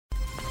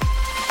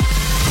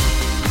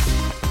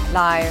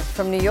Live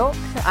from New York,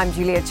 I'm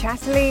Julia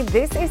Chatterley.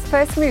 This is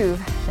First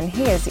Move, and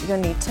here's what you'll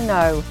need to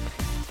know.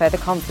 Further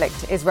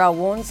conflict. Israel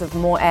warns of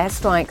more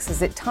airstrikes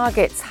as it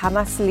targets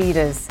Hamas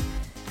leaders.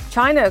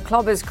 China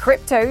clobbers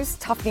cryptos.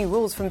 Tough new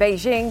rules from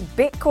Beijing.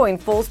 Bitcoin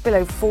falls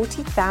below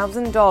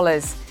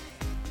 $40,000.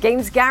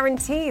 Games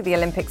guarantee. The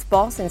Olympics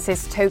boss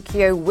insists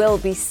Tokyo will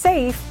be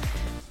safe.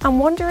 I'm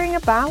wondering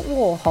about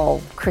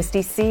Warhol.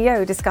 Christie's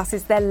CEO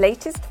discusses their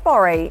latest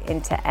foray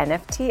into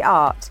NFT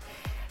art.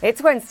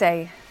 It's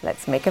Wednesday.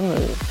 Let's make a move.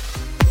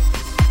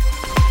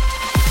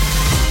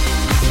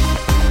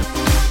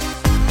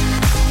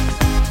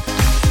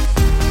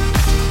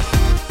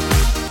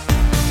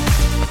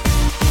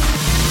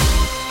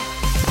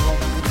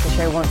 Welcome to the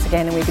show once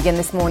again, and we begin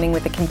this morning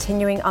with the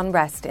continuing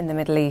unrest in the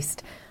Middle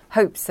East.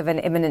 Hopes of an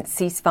imminent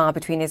ceasefire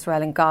between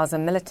Israel and Gaza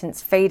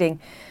militants fading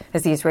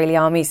as the Israeli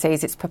army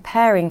says it's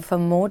preparing for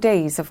more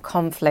days of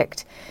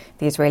conflict.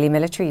 The Israeli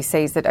military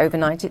says that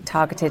overnight it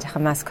targeted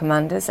Hamas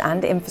commanders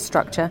and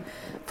infrastructure.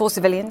 4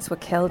 civilians were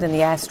killed in the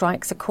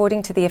airstrikes,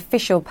 according to the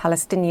official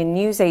Palestinian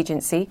news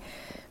agency.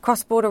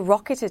 Cross-border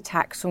rocket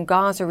attacks from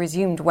Gaza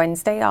resumed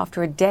Wednesday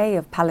after a day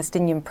of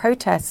Palestinian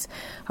protests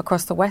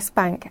across the West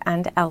Bank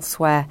and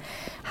elsewhere.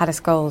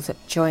 Hadas Gold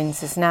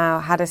joins us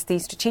now. Hadas, the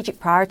strategic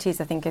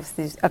priorities, I think, of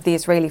the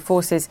Israeli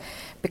forces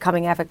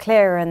becoming ever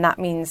clearer, and that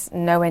means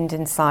no end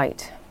in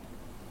sight.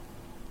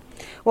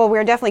 Well,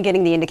 we're definitely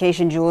getting the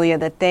indication, Julia,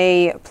 that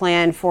they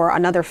plan for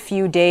another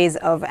few days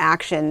of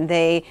action.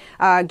 They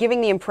are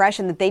giving the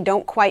impression that they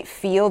don't quite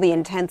feel the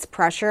intense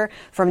pressure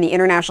from the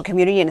international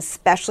community and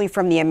especially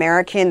from the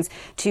Americans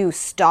to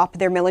stop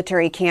their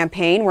military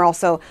campaign. We're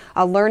also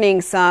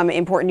learning some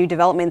important new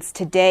developments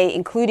today,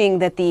 including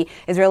that the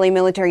Israeli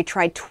military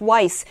tried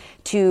twice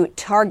to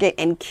target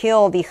and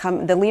kill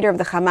the leader of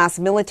the Hamas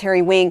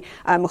military wing,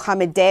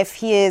 Mohammed Deif.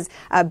 He has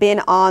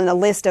been on the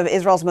list of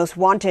Israel's most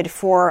wanted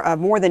for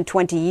more than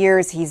 20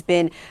 years. He's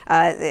been,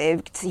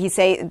 they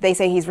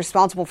say he's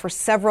responsible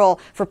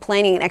for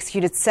planning and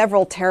executed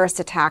several terrorist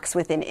attacks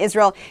within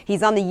Israel.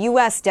 He's on the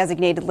U.S.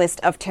 designated list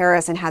of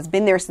terrorists and has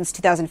been there since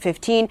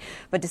 2015.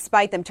 But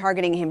despite them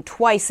targeting him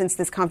twice since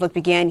this conflict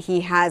began, he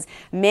has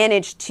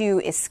managed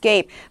to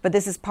escape. But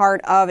this is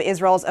part of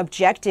Israel's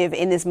objective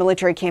in this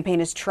military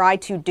campaign, is try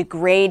to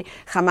degrade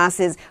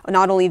Hamas's,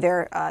 not only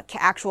their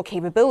actual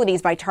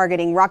capabilities by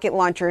targeting rocket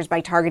launchers,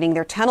 by targeting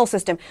their tunnel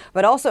system,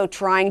 but also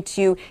trying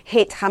to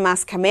hit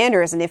Hamas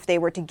commanders. And if they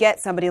were to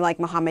get somebody like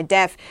Mohammed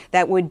Deif,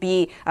 that would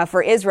be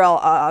for Israel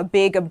a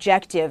big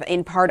objective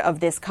in part of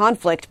this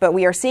conflict. But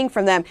we are seeing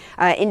from them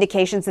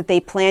indications that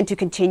they plan to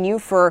continue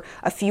for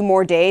a few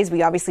more days.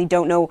 We obviously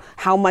don't know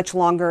how much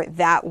longer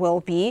that will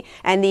be.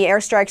 And the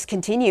airstrikes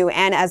continue.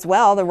 And as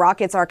well, the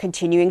rockets are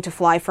continuing to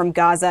fly from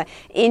Gaza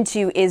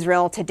into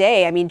Israel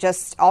today. I mean,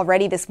 just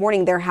already this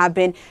morning, there have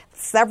been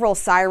several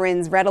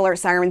sirens, red alert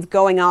sirens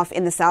going off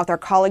in the south. Our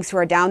colleagues who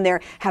are down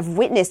there have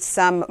witnessed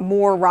some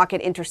more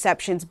rocket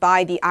interceptions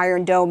by the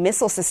Iron Dome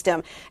missile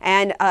system.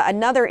 And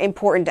another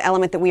important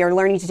element that we are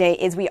learning today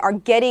is we are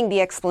getting the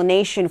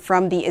explanation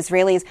from the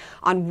Israelis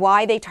on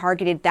why they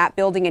targeted that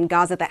building in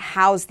Gaza that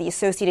housed the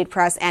Associated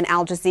Press and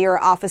Al Jazeera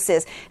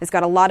offices. It's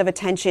got a lot of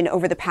attention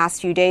over the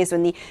past few days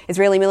when the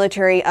Israeli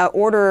military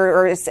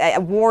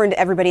warned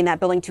everybody in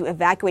that building to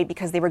evacuate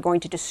because they were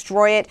going to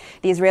destroy it.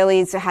 The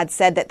Israelis had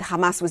said that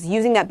Hamas was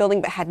using that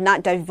building, but had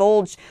not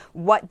divulged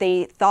what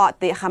they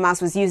thought the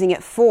Hamas was using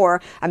it for.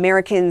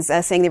 Americans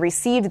saying they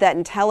received that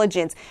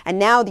intelligence. And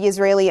now a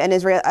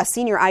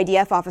senior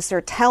IDF officer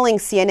telling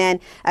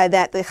CNN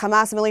that the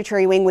Hamas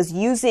military wing was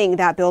using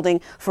that building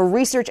for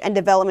research and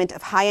development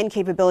of high-end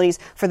capabilities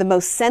for the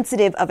most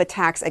sensitive of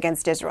attacks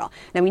against Israel.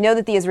 Now, we know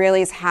that the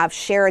Israelis have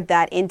shared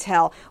that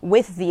intel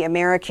with the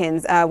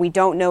Americans. We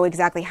don't know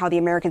exactly how the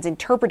Americans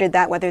interpreted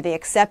that, whether they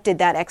accepted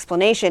that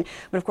explanation.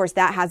 But of course,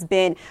 that has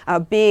been a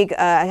big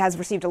has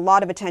received a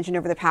lot of attention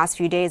over the past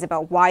few days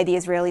about why the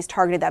Israelis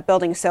targeted that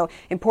building. So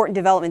important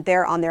development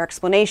there on their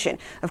explanation.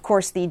 Of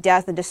course, the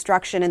death and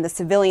destruction and the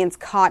civilians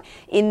caught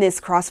in this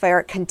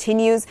crossfire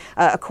continues.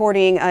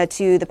 According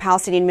to the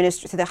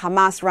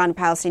Hamas-run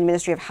Palestinian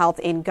Ministry of Health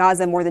in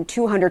Gaza, more than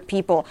 200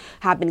 people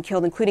have been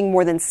killed, including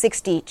more than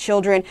 60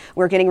 children.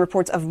 We're getting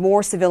reports of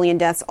more civilian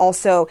deaths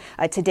also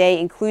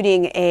today,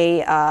 including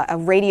a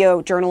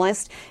radio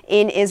journalist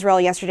in Israel.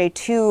 Yesterday,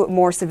 2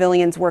 more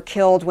civilians were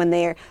killed when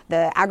the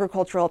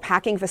agricultural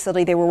packing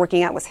facility they were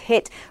working at was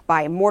hit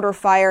by mortar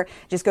fire.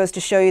 Just goes to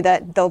show you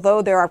that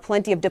although there are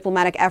plenty of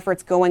diplomatic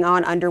efforts going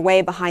on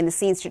underway behind the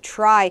scenes to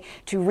try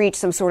to reach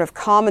some sort of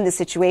calm in the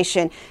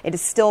situation, it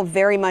is still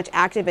very much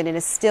active and it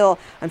is still,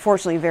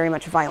 unfortunately, very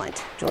much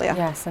violent. Julia?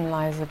 Yes, and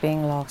lives are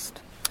being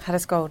lost.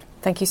 Hadas Gold,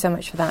 thank you so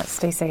much for that.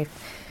 Stay safe.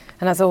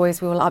 And as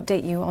always, we will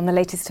update you on the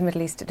latest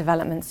Middle East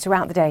developments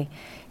throughout the day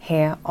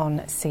here on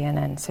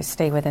CNN. So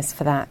stay with us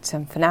for that.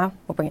 And for now,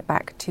 we'll bring it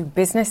back to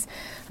business.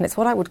 And it's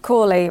what I would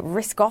call a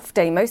risk-off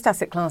day. Most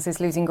asset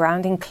classes losing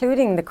ground,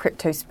 including the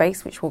crypto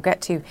space, which we'll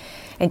get to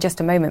in just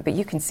a moment. But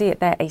you can see it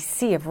there, a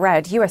sea of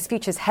red. US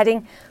futures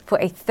heading for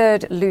a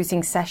third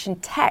losing session.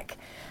 Tech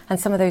and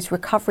some of those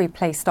recovery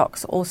play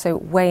stocks also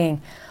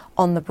weighing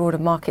on the broader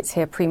markets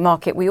here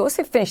pre-market. We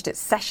also finished at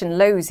session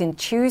lows in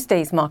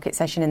Tuesday's market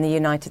session in the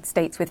United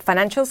States, with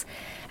financials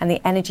and the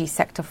energy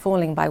sector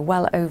falling by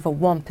well over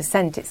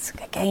 1%. It's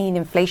again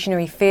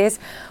inflationary fears,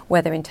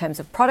 whether in terms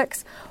of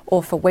products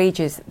or for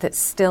wages, that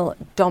still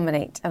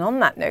dominate. And on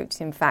that note,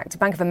 in fact,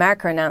 Bank of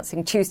America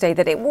announcing Tuesday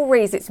that it will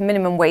raise its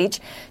minimum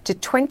wage to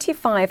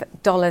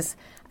 $25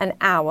 an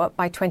hour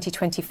by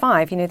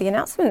 2025. You know, the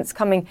announcement's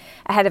coming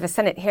ahead of a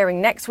Senate hearing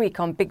next week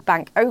on big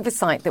bank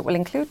oversight that will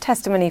include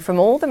testimony from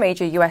all the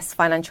major US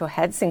financial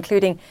heads,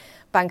 including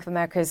Bank of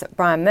America's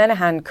Brian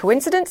Moynihan.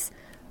 Coincidence?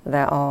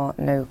 There are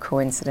no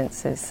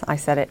coincidences. I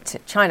said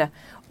it. China,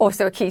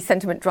 also a key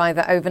sentiment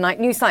driver overnight.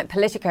 News site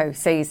Politico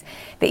says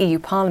the EU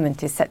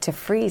Parliament is set to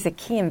freeze a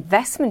key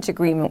investment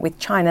agreement with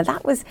China.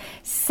 That was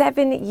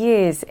 7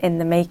 years in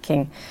the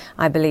making,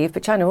 I believe.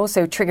 But China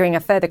also triggering a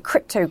further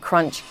crypto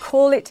crunch.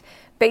 Call it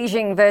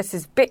Beijing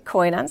versus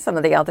Bitcoin and some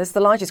of the others.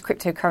 The largest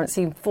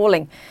cryptocurrency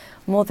falling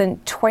more than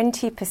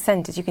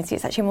 20%. As you can see,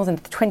 it's actually more than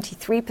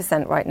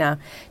 23% right now,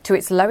 to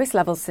its lowest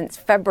levels since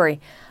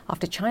February,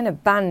 after China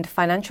banned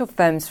financial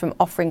firms from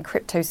offering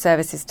crypto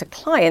services to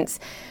clients.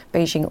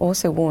 Beijing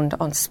also warned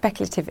on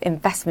speculative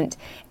investment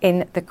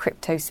in the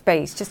crypto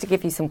space. Just to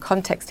give you some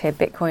context here,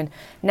 Bitcoin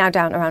now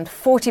down around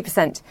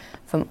 40%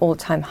 from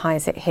all-time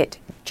highs it hit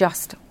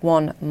just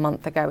 1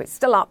 month ago. It's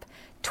still up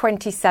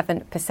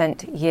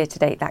 27% year to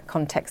date. That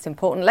context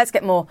important. Let's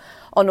get more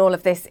on all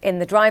of this in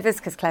the drivers,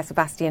 because Claire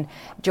Sebastian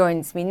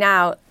joins me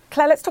now.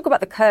 Claire, let's talk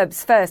about the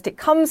curbs first. It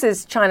comes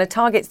as China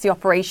targets the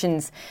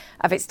operations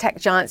of its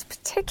tech giants,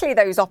 particularly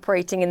those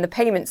operating in the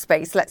payment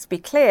space, let's be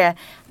clear.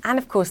 And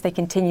of course, they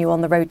continue on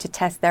the road to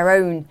test their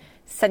own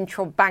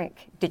central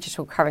bank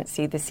digital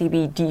currency, the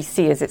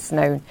CBDC as it's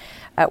known,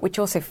 which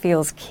also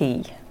feels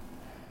key.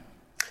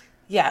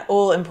 Yeah,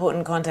 all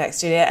important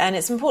context, Julia. And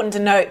it's important to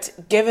note,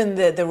 given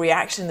the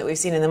reaction that we've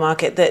seen in the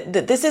market,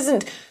 that this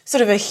isn't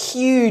sort of a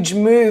huge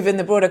move in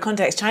the broader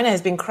context. China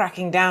has been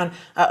cracking down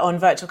on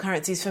virtual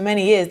currencies for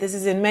many years. This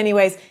is in many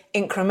ways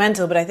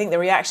incremental, but I think the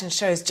reaction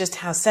shows just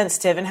how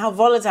sensitive and how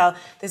volatile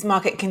this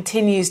market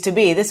continues to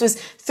be. This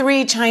was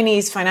 3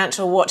 Chinese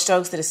financial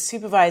watchdogs that are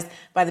supervised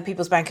by the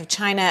People's Bank of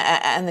China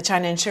and the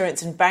China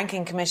Insurance and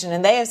Banking Commission.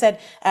 And they have said,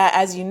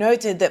 as you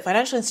noted, that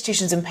financial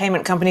institutions and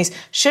payment companies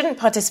shouldn't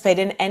participate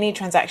in any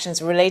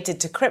transactions related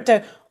to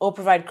crypto or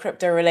provide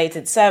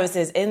crypto-related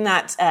services. In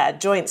that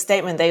joint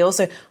statement, they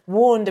also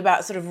warned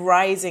about sort of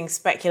rising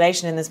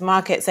speculation in this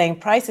market, saying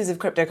prices of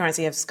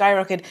cryptocurrency have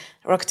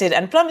skyrocketed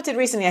and plummeted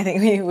recently. I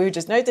think we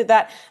just noted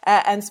that,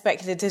 and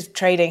speculative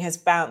trading has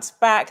bounced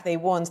back. They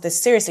warned this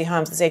seriously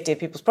harms the safety of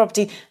people's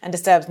property and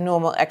disturbs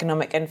normal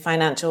economic and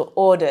financial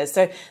orders.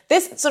 So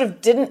this sort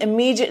of didn't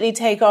immediately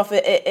take off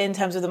in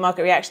terms of the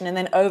market reaction, and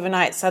then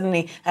overnight,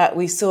 suddenly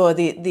we saw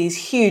these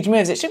huge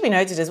moves. It should be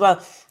noted as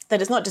well that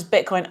it's not just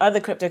Bitcoin,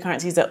 other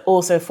cryptocurrencies are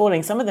also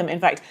falling, some of them, in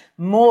fact,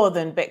 more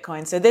than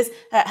Bitcoin. So this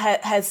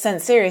has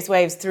sent serious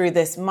waves through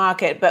this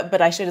market.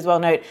 But I should as well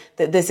note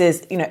that this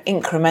is,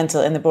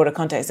 incremental in the broader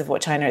context of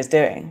what China is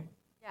doing.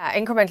 Yeah,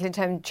 incremental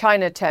in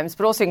China terms,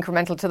 but also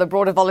incremental to the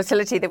broader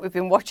volatility that we've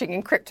been watching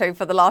in crypto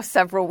for the last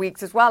several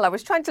weeks as well. I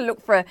was trying to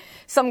look for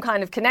some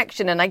kind of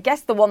connection, and I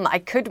guess the one that I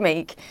could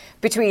make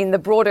between the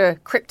broader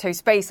crypto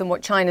space and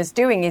what China's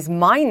doing is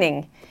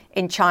mining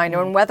in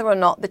China, and whether or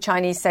not the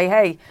Chinese say,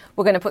 hey,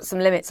 we're going to put some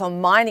limits on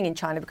mining in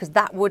China, because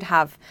that would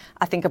have,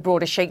 I think, a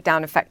broader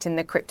shakedown effect in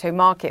the crypto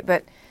market.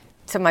 But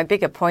to my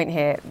bigger point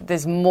here,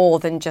 there's more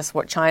than just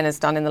what China's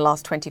done in the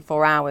last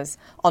 24 hours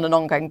on an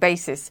ongoing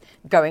basis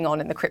going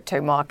on in the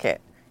crypto market.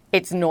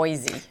 It's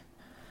noisy.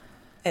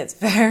 It's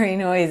very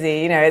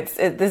noisy.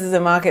 This is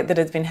a market that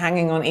has been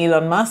hanging on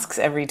Elon Musk's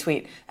every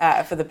tweet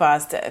for the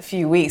past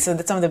few weeks. So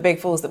some of the big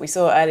falls that we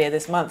saw earlier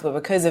this month were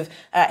because of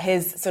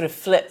his sort of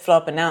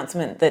flip-flop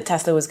announcement that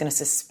Tesla was going to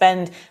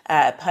suspend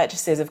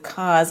purchases of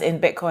cars in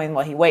Bitcoin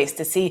while he waits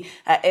to see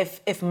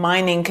if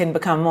mining can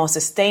become more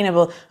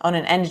sustainable on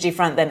an energy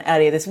front. Then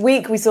earlier this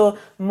week, we saw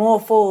more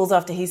falls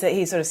after he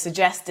sort of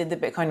suggested that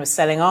Bitcoin was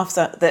selling off,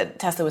 that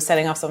Tesla was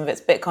selling off some of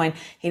its Bitcoin.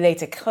 He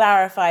later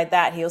clarified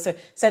that. He also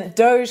sent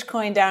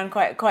Dogecoin down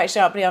quite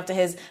sharply after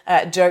his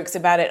jokes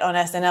about it on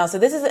SNL. So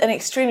this is an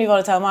extremely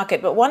volatile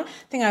market. But one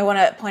thing I want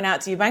to point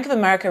out to you, Bank of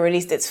America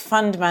released its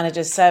fund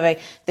managers survey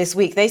this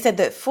week. They said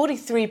that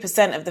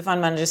 43% of the fund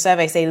managers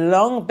survey say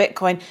long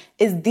Bitcoin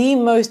is the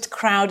most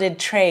crowded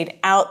trade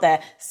out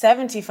there.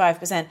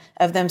 75%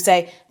 of them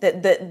say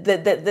that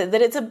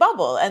it's a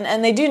bubble.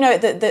 And they do note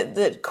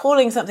that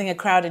calling something a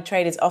crowded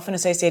trade is often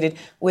associated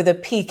with a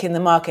peak in the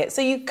market.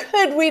 So you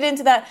could read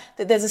into that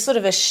there's a sort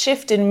of a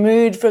shift in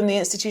mood from the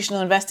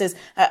institutional investors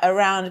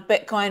around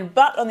Bitcoin.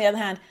 But on the other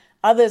hand,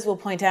 others will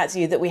point out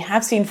to you that we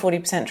have seen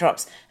 40%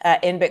 drops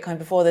in Bitcoin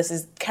before. This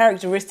is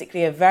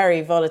characteristically a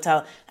very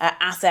volatile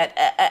asset,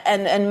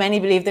 and many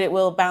believe that it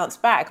will bounce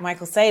back.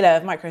 Michael Saylor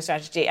of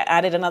MicroStrategy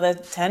added another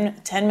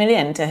 10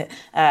 million to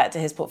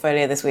his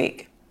portfolio this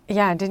week.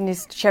 Yeah, didn't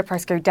his share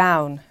price go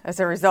down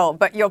as a result?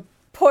 But your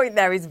point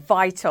there is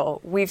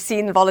vital. We've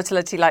seen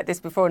volatility like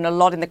this before, and a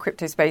lot in the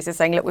crypto space is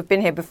saying, look, we've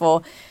been here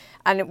before.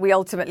 and we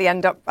ultimately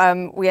end up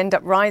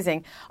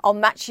rising. I'll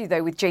match you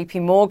though with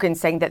JP Morgan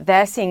saying that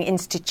they're seeing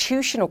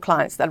institutional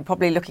clients that are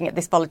probably looking at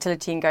this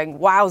volatility and going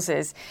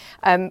wowzers,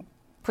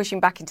 pushing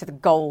back into the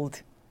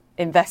gold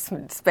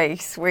investment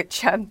space,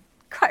 which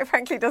quite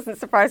frankly doesn't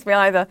surprise me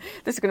either.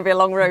 This is going to be a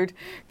long road.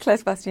 Claire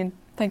Sebastian,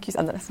 thank you.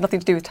 And that's nothing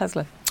to do with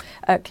Tesla.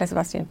 Claire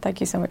Sebastian, thank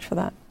you so much for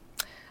that.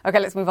 OK,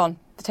 let's move on.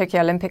 The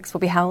Tokyo Olympics will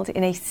be held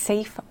in a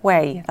safe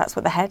way. That's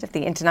what the head of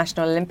the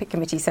International Olympic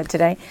Committee said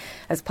today,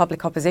 as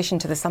public opposition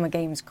to the Summer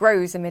Games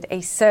grows amid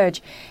a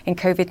surge in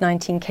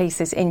COVID-19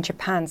 cases in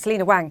Japan.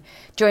 Selena Wang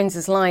joins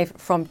us live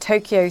from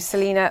Tokyo.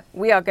 Selena,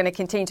 we are going to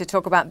continue to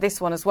talk about this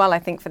one as well, I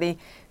think, for the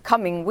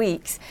coming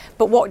weeks.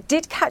 But what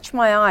did catch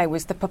my eye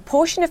was the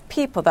proportion of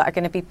people that are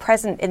going to be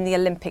present in the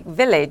Olympic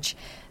Village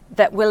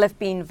that will have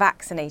been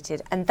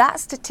vaccinated. And that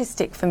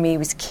statistic for me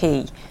was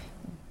key.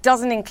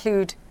 Doesn't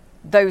include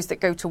those that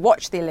go to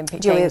watch the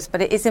Olympic Games,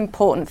 but it is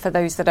important for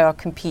those that are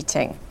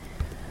competing.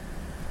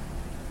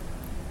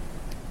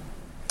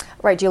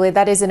 Right, Julia,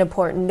 that is an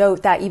important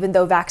note that even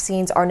though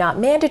vaccines are not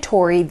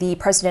mandatory, the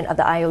president of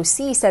the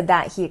IOC said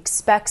that he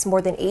expects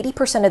more than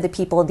 80% of the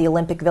people in the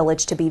Olympic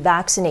Village to be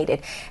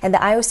vaccinated. And the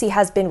IOC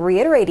has been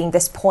reiterating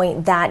this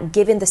point that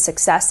given the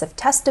success of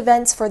test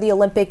events for the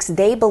Olympics,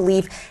 they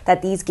believe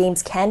that these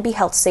games can be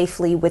held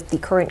safely with the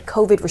current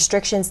COVID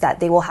restrictions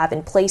that they will have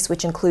in place,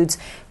 which includes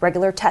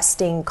regular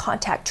testing,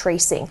 contact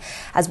tracing,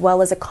 as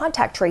well as a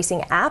contact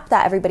tracing app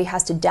that everybody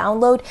has to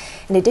download.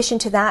 In addition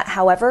to that,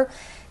 however,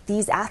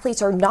 these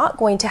athletes are not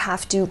going to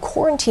have to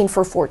quarantine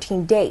for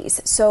 14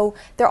 days. So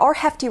there are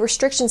hefty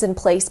restrictions in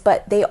place,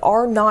 but they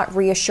are not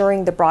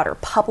reassuring the broader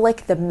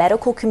public, the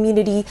medical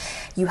community.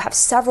 You have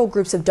several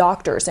groups of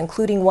doctors,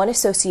 including one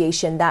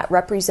association that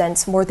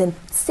represents more than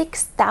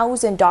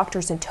 6,000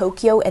 doctors in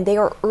Tokyo, and they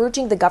are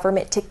urging the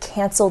government to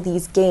cancel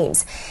these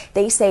games.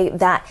 They say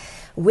that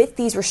with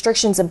these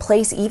restrictions in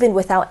place, even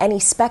without any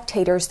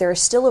spectators, there is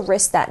still a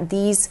risk that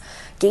these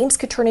games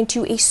could turn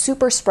into a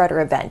super spreader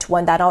event,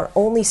 one that not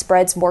only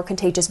spreads more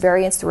contagious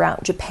variants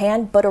throughout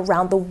Japan, but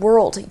around the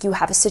world. You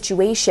have a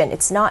situation.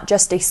 It's not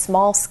just a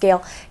small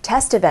scale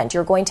test event.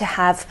 You're going to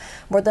have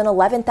more than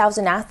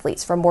 11,000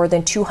 athletes from more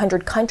than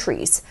 200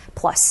 countries,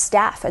 plus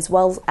staff, as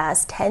well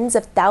as tens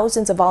of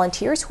thousands of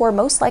volunteers who are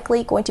most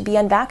likely going to be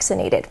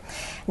unvaccinated.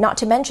 Not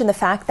to mention the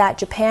fact that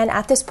Japan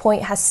at this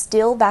point has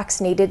still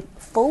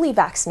fully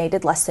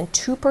vaccinated less than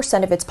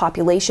 2% of its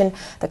population.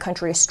 The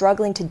country is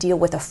struggling to deal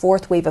with a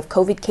fourth wave of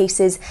COVID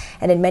cases,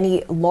 and in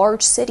many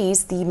large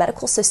cities, the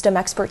medical system,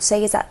 experts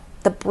say, is at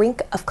the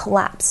brink of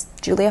collapse.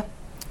 Julia?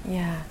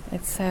 Yeah,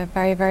 it's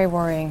very, very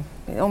worrying.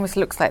 It almost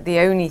looks like the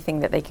only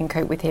thing that they can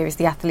cope with here is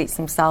the athletes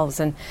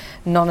themselves and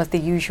none of the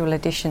usual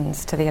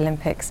additions to the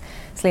Olympics.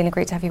 Selena,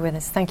 great to have you with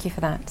us. Thank you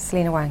for that.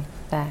 Selena Wang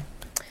there.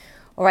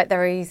 All right,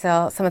 there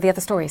are some of the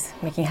other stories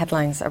making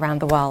headlines around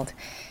the world.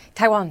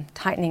 Taiwan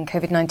tightening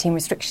COVID-19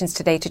 restrictions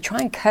today to try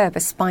and curb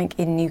a spike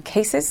in new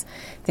cases.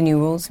 The new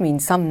rules mean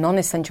some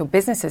non-essential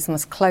businesses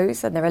must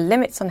close and there are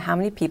limits on how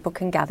many people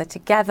can gather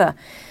together.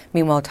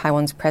 Meanwhile,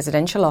 Taiwan's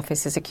presidential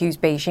office has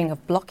accused Beijing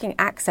of blocking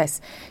access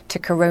to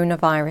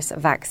coronavirus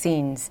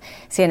vaccines.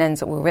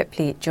 CNN's Will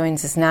Ripley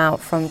joins us now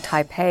from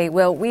Taipei.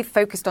 Will, we've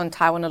focused on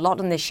Taiwan a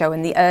lot on this show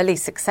and the early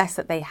success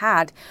that they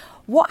had.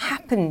 What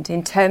happened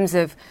in terms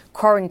of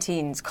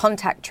quarantines,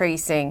 contact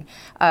tracing,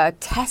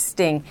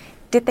 testing?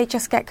 Did they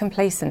just get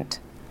complacent?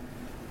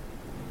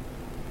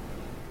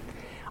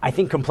 I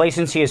think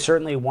complacency is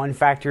certainly one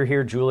factor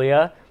here,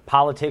 Julia.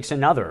 Politics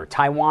another.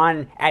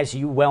 Taiwan, as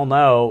you well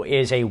know,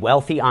 is a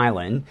wealthy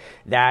island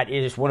that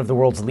is one of the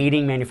world's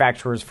leading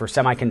manufacturers for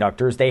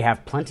semiconductors. They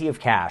have plenty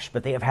of cash,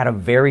 but they have had a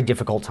very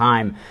difficult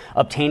time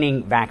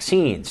obtaining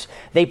vaccines.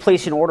 They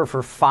placed an order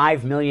for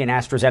 5 million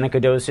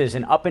AstraZeneca doses,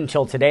 and up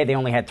until today, they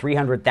only had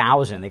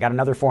 300,000. They got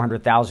another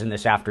 400,000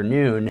 this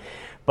afternoon.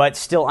 But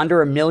still under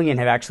 1 million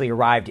have actually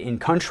arrived in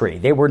country.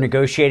 They were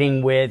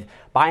negotiating with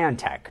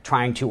BioNTech,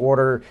 trying to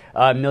order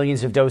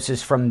millions of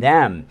doses from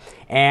them.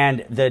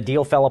 And the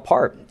deal fell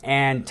apart.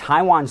 And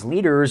Taiwan's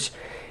leaders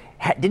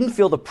didn't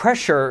feel the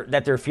pressure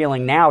that they're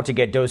feeling now to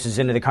get doses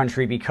into the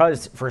country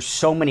because for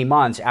so many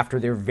months after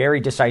their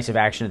very decisive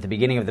action at the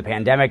beginning of the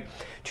pandemic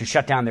to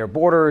shut down their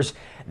borders,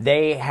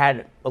 they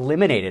had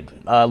eliminated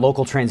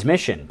local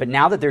transmission. But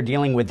now that they're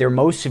dealing with their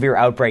most severe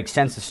outbreak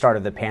since the start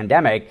of the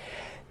pandemic,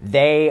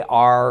 they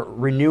are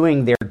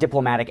renewing their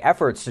diplomatic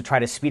efforts to try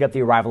to speed up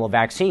the arrival of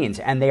vaccines,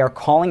 and they are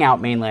calling out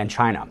mainland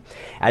China.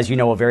 As you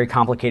know, a very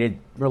complicated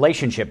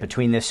relationship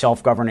between this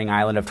self-governing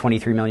island of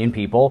 23 million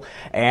people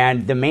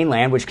and the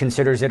mainland, which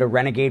considers it a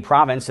renegade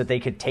province that they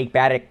could take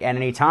back at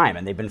any time.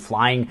 And they've been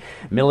flying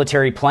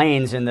military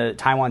planes in the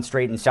Taiwan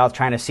Strait and South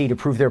China Sea to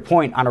prove their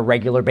point on a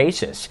regular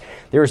basis.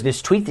 There's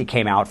this tweet that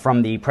came out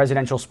from the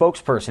presidential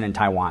spokesperson in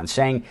Taiwan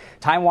saying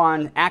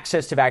Taiwan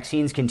access to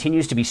vaccines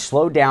continues to be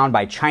slowed down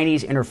by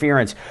Chinese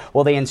interference.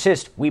 Well, they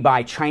insist we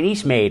buy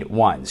Chinese-made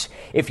ones.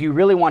 If you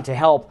really want to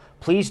help,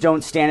 please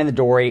don't stand in the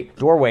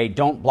doorway,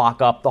 don't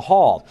block up the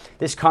hall.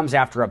 This comes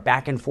after a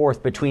back and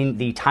forth between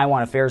the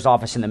Taiwan Affairs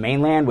Office and the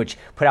mainland, which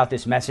put out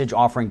this message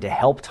offering to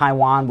help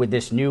Taiwan with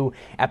this new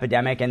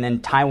epidemic, and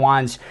then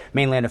Taiwan's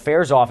Mainland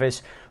Affairs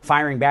Office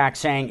firing back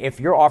saying, if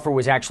your offer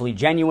was actually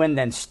genuine,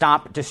 then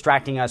stop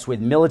distracting us with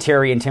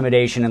military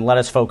intimidation and let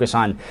us focus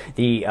on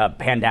the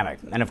pandemic.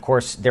 And of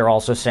course, they're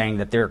also saying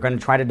that they're going to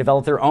try to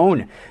develop their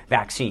own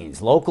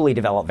vaccines, locally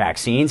developed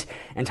vaccines.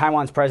 And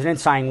Taiwan's president,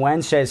 Tsai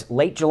Ing-wen, says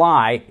late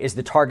July is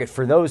the target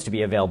for those to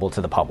be available to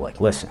the public.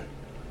 Listen.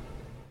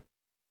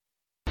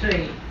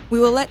 We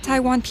will let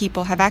Taiwan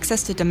people have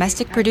access to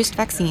domestic-produced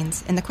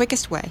vaccines in the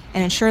quickest way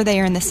and ensure they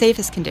are in the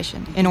safest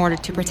condition in order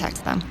to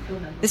protect them.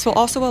 This will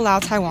also allow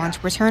Taiwan to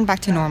return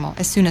back to normal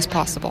as soon as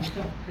possible.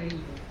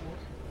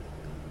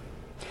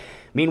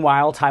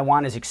 Meanwhile,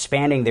 Taiwan is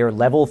expanding their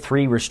level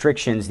 3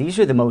 restrictions. These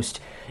are the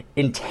most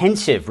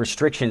intensive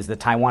restrictions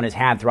that Taiwan has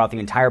had throughout the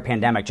entire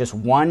pandemic, just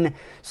one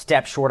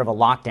step short of a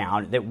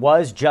lockdown that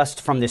was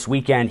just from this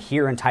weekend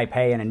here in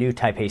Taipei and a new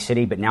Taipei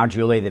city. But now,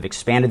 Julie, they've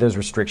expanded those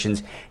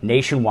restrictions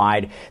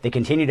nationwide. They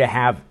continue to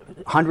have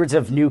hundreds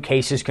of new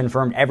cases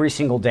confirmed every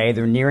single day.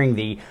 They're nearing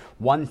the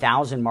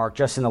 1,000 mark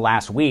just in the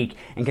last week.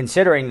 And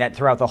considering that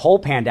throughout the whole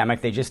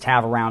pandemic, they just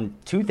have around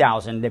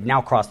 2,000, they've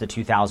now crossed the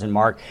 2,000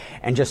 mark,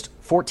 and just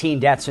 14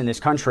 deaths in this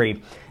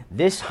country.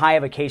 This high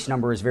of a case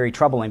number is very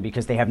troubling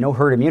because they have no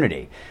herd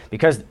immunity,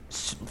 because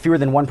fewer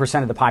than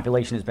 1% of the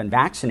population has been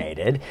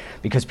vaccinated,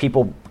 because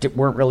people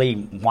weren't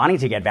really wanting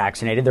to get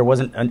vaccinated. There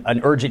wasn't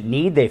an urgent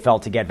need they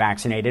felt to get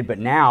vaccinated. But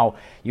now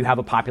you have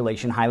a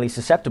population highly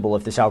susceptible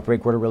if this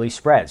outbreak were to really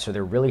spread. So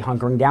they're really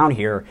hunkering down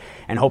here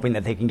and hoping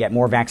that they can get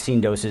more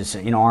vaccine doses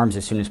in arms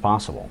as soon as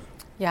possible.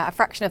 Yeah, a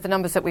fraction of the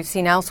numbers that we've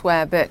seen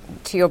elsewhere. But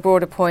to your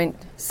broader point,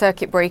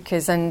 circuit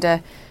breakers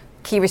and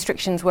key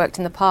restrictions worked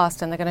in the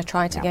past, and they're going to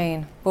try it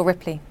again. Will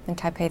Ripley in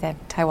Taipei there,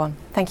 Taiwan.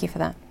 Thank you for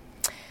that.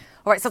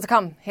 All right, still to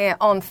come here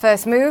on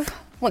First Move.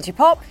 Once you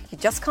pop, you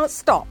just can't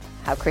stop.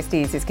 How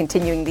Christie's is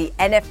continuing the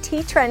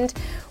NFT trend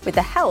with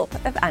the help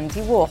of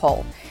Andy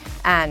Warhol.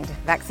 And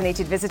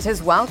vaccinated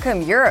visitors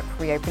welcome Europe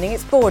reopening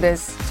its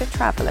borders to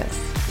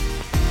travellers.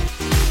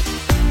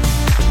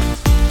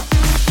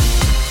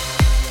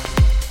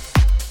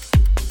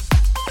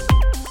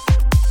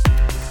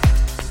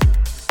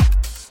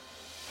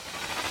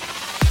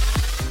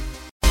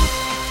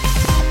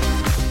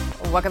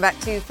 Welcome back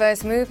to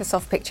First Move, a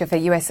soft picture for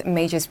US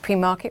majors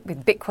pre-market,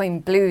 with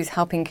Bitcoin blues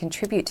helping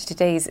contribute to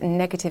today's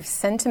negative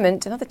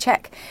sentiment. Another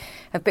check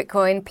of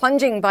Bitcoin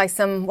plunging by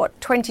some,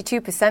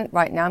 22%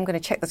 right now. I'm going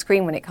to check the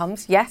screen when it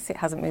comes. Yes, it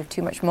hasn't moved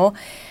too much more.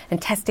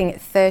 And testing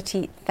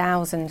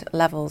 30,000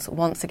 levels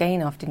once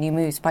again after new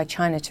moves by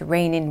China to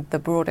rein in the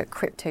broader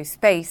crypto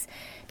space.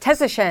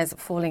 Tesla shares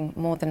falling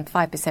more than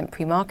 5%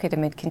 pre-market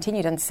amid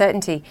continued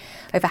uncertainty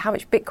over how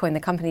much Bitcoin the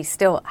company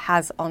still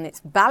has on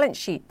its balance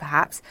sheet,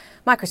 perhaps.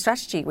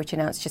 MicroStrategy, which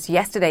announced just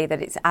yesterday that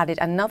it's added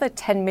another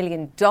 $10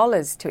 million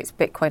to its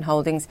Bitcoin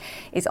holdings,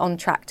 is on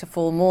track to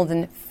fall more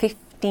than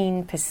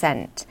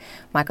 15%.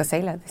 Michael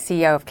Saylor, the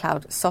CEO of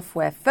cloud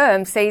software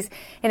firm, says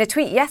in a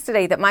tweet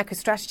yesterday that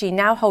MicroStrategy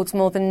now holds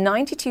more than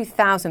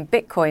 92,000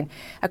 Bitcoin,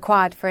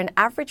 acquired for an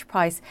average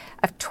price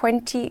of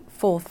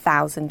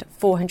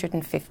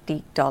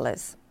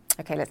 $24,450.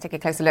 Okay, let's take a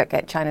closer look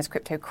at China's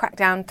crypto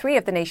crackdown. 3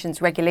 of the nation's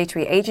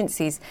regulatory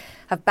agencies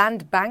have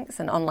banned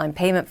banks and online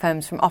payment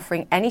firms from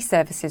offering any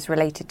services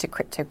related to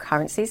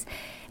cryptocurrencies.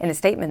 In a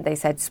statement, they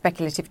said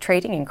speculative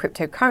trading in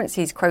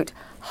cryptocurrencies, quote,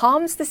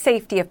 harms the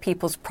safety of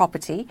people's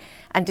property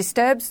and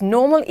disturbs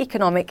normal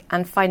economic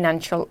and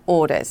financial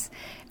orders.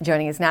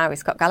 Joining us now is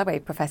Scott Galloway,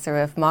 Professor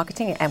of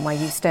Marketing at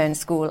NYU Stern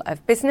School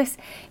of Business.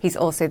 He's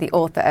also the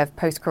author of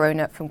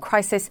Post-Corona: From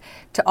Crisis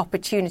to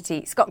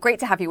Opportunity. Scott, great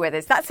to have you with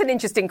us. That's an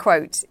interesting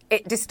quote.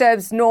 It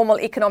disturbs normal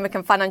economic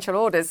and financial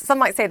orders. Some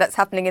might say that's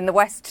happening in the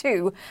West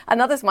too,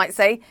 and others might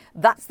say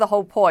that's the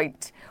whole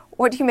point.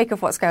 What do you make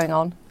of what's going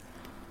on?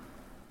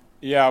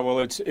 Yeah, well,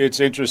 it's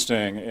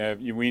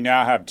interesting. We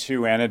now have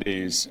 2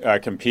 entities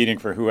competing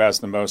for who has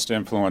the most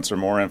influence or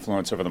more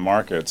influence over the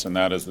markets, and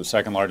that is the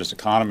second largest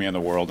economy in the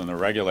world and the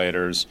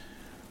regulators,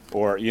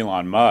 or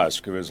Elon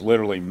Musk, who is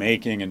literally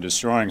making and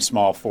destroying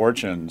small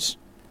fortunes,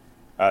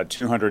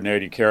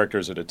 280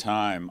 characters at a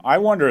time. I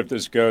wonder if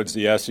this goads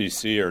the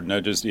SEC or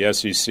nudges the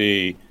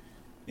SEC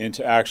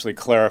into actually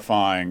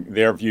clarifying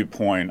their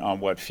viewpoint on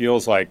what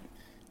feels like,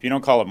 if you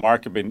don't call it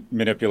market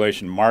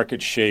manipulation,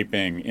 market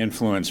shaping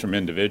influence from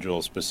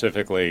individuals,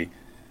 specifically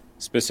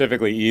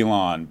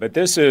Elon. But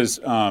this is,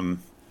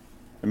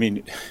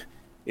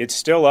 it's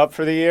still up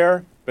for the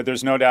air, but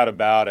there's no doubt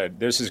about it.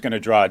 This is going to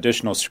draw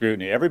additional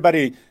scrutiny.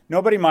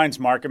 Nobody minds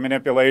market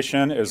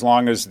manipulation as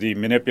long as the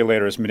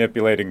manipulator is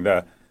manipulating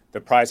the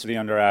price of the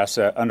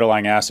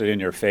underlying asset in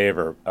your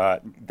favor.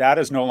 That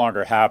is no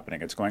longer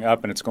happening. It's going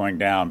up and it's going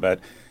down. But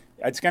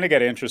it's going to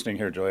get interesting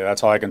here, Julia.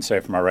 That's all I can say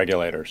from our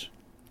regulators.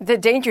 The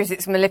danger is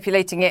it's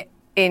manipulating it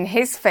in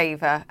his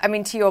favor. I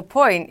mean, to your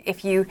point,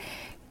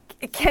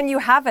 can you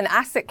have an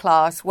asset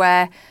class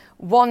where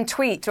one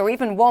tweet or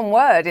even one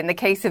word in the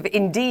case of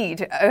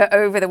Indeed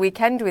over the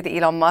weekend with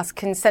Elon Musk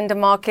can send a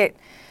market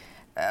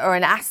or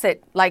an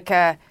asset like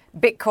a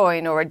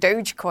Bitcoin or a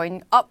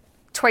Dogecoin up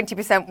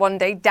 20% one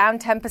day, down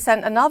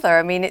 10% another.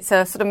 I mean, it's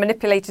a sort of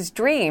manipulator's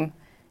dream.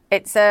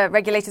 It's a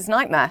regulator's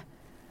nightmare.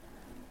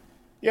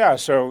 Yeah,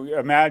 so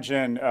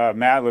imagine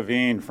Matt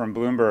Levine from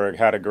Bloomberg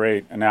had a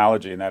great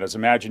analogy, and that is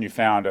imagine you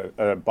found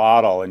a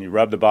bottle and you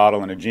rub the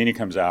bottle and a genie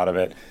comes out of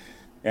it.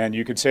 And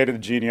you could say to the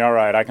genie, all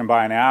right, I can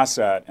buy an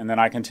asset, and then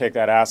I can take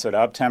that asset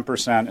up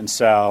 10% and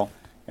sell,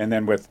 and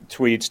then with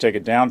tweets take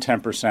it down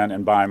 10%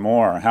 and buy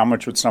more. How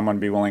much would someone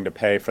be willing to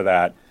pay for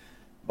that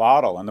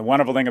bottle? And the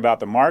wonderful thing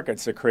about the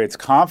markets that creates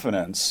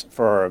confidence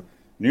for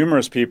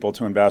numerous people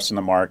to invest in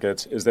the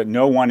markets is that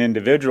no one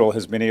individual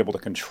has been able to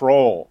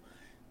control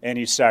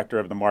any sector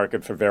of the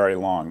market for very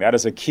long. That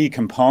is a key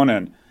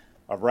component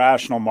of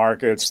rational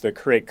markets that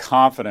create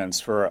confidence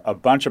for a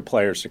bunch of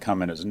players to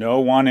come in, as no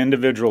one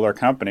individual or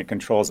company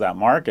controls that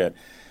market.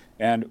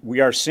 And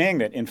we are seeing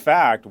that, in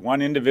fact,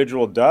 one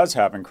individual does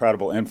have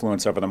incredible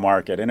influence over the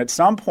market. And at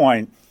some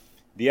point,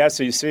 the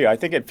SEC, I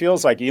think it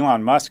feels like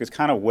Elon Musk is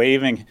kind of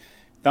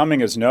thumbing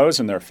his nose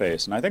in their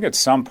face. And I think at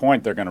some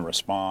point they're going to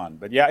respond.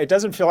 But yeah, it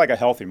doesn't feel like a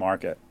healthy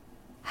market.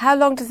 How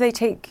long does they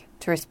take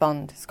to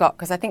respond, Scott?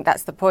 Because I think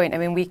that's the point. I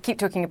mean, we keep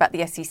talking about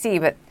the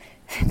SEC, but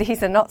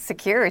these are not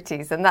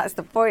securities, and that's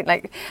the point.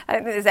 Like, I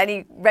don't think there's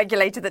any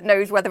regulator that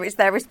knows whether it's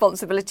their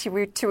responsibility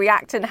to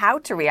react and how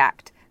to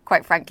react.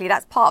 Quite frankly,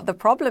 that's part of the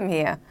problem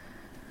here.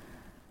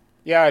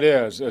 Yeah, it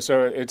is.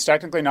 So it's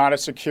technically not a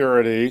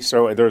security.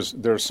 So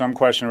there's some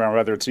question around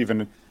whether it's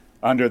even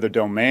under the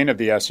domain of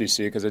the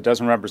SEC because it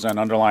doesn't represent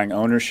underlying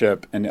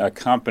ownership in a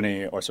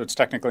company, or so it's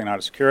technically not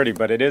a security.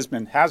 But it has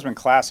been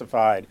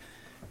classified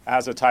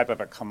as a type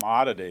of a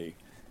commodity.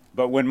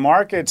 But when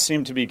markets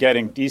seem to be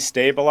getting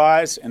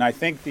destabilized, and I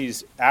think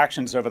these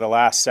actions over the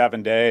last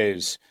 7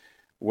 days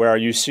where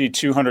you see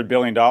 $200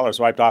 billion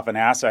wiped off an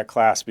asset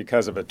class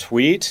because of a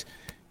tweet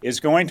is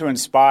going to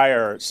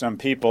inspire some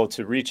people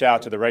to reach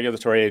out to the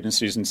regulatory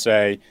agencies and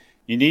say,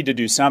 you need to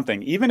do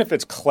something, even if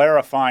it's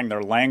clarifying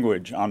their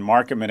language on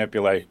market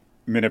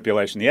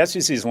manipulation. The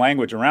SEC's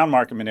language around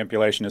market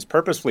manipulation is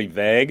purposefully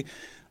vague.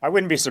 I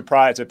wouldn't be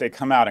surprised if they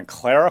come out and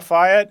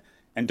clarify it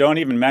and don't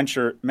even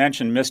mention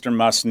Mr.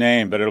 Musk's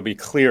name, but it'll be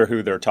clear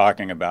who they're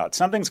talking about.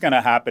 Something's going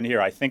to happen here,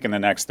 I think, in the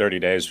next 30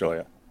 days,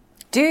 Julia.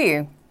 Do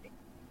you?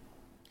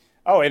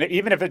 Oh, and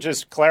even if it's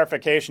just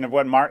clarification of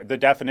what the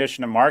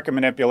definition of market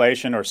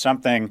manipulation or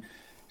something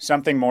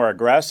more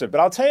aggressive.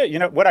 But I'll tell you,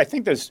 what I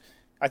think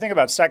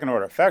about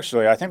second-order effects,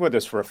 Julia, I think what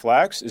this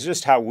reflects is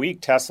just how weak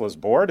Tesla's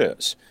board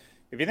is.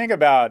 If you think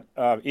about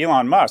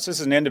Elon Musk, this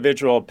is an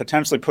individual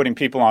potentially putting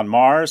people on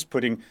Mars,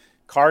 putting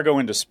cargo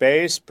into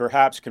space,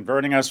 perhaps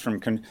converting us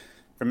from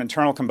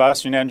internal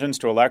combustion engines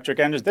to electric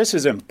engines. This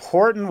is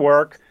important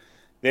work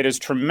that is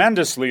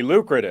tremendously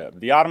lucrative.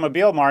 The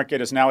automobile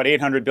market is now an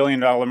 $800 billion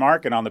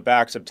market on the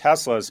backs of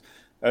Tesla's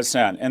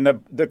ascent. And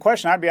the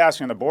question I'd be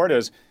asking the board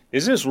is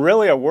this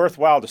really a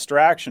worthwhile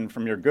distraction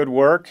from your good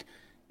work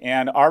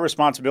and our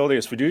responsibility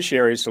as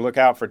fiduciaries to look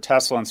out for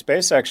Tesla and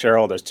SpaceX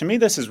shareholders? To me,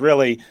 this is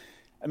really,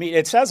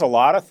 it says a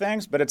lot of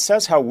things, but it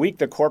says how weak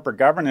the corporate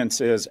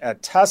governance is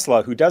at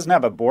Tesla, who doesn't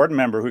have a board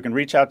member who can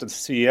reach out to the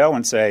CEO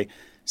and say,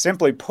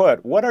 simply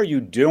put, what are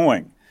you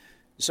doing?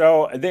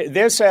 So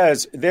this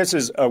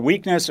is a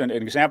weakness, an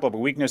example of a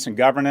weakness in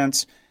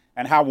governance,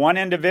 and how one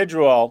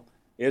individual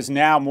is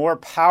now more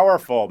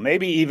powerful,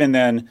 maybe even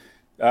than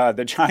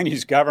the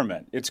Chinese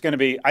government. It's going to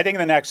be, I think in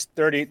the next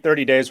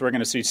 30 days, we're going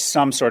to see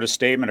some sort of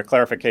statement or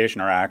clarification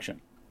or action.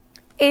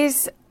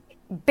 Is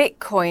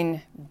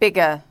Bitcoin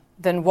bigger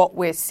than what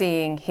we're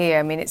seeing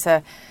here? It's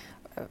the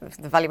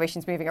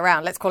valuation's moving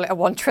around. Let's call it a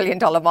 $1 trillion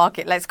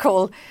market. Let's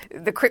call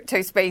the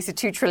crypto space a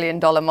 $2 trillion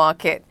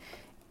market.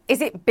 Is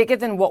it bigger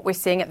than what we're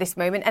seeing at this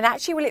moment? And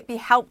actually, will it be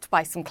helped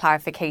by some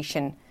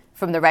clarification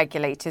from the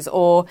regulators?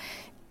 Or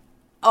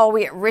are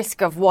we at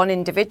risk of one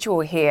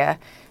individual here,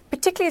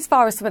 particularly as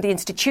far as some of the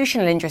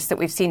institutional interests that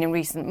we've seen in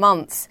recent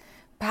months,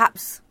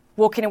 perhaps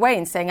walking away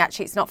and saying,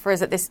 actually, it's not for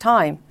us at this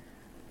time?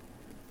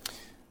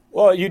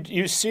 Well,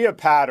 you see a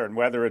pattern,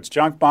 whether it's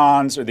junk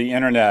bonds or the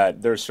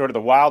internet. There's sort of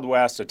the Wild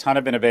West, a ton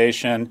of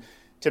innovation.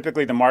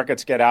 Typically, the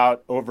markets get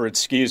out over its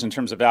skis in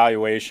terms of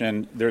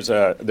valuation. There's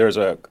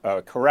a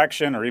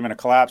correction or even a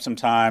collapse in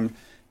time.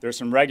 There's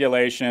some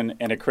regulation,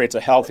 and it creates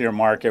a healthier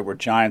market where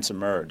giants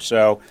emerge.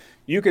 So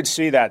you could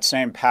see that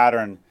same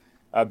pattern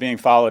being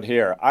followed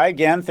here. I,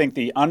 again, think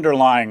the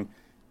underlying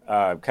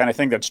kind of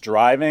thing that's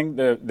driving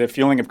the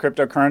fueling of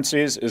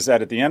cryptocurrencies is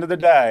that at the end of the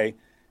day,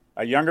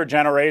 a younger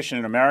generation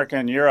in America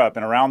and Europe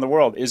and around the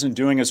world isn't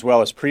doing as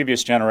well as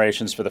previous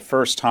generations for the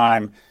first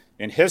time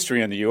in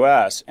history in the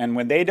U.S. And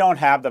when they don't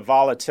have the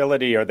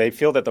volatility or they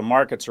feel that the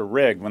markets are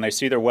rigged, when they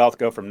see their wealth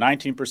go from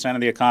 19%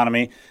 of the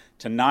economy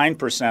to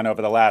 9%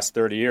 over the last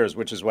 30 years,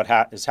 which is what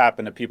has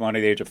happened to people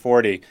under the age of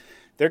 40,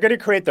 they're going to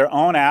create their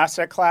own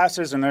asset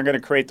classes and they're going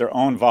to create their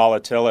own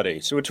volatility.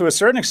 So to a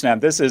certain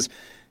extent, this is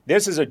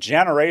a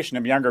generation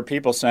of younger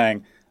people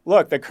saying,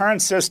 look, the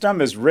current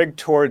system is rigged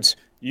towards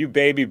you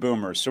baby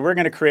boomers. So we're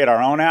going to create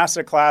our own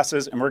asset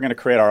classes and we're going to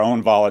create our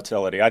own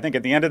volatility. I think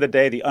at the end of the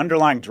day, the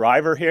underlying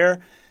driver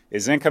here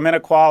is income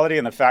inequality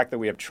and the fact that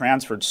we have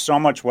transferred so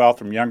much wealth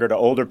from younger to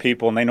older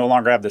people, and they no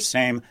longer have the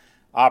same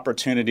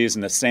opportunities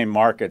in the same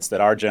markets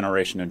that our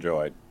generation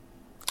enjoyed.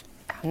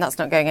 And that's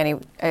not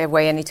going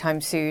away anytime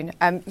soon.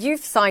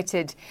 You've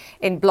cited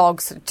in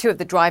blogs two of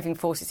the driving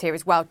forces here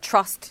as well.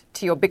 Trust,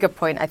 to your bigger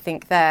point, I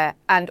think there,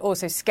 and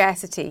also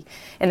scarcity.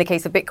 In the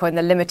case of Bitcoin,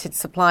 the limited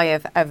supply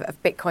of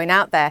Bitcoin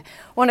out there.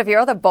 One of your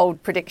other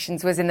bold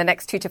predictions was in the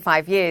next 2 to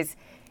 5 years,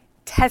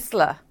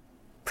 Tesla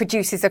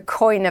produces a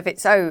coin of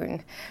its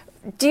own.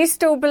 Do you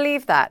still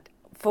believe that?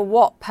 For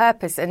what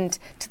purpose? And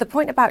to the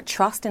point about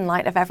trust in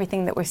light of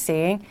everything that we're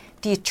seeing,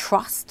 do you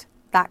trust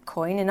that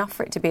coin enough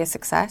for it to be a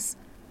success?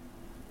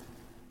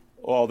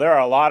 Well, there are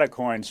a lot of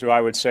coins who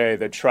I would say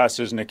that trust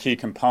isn't a key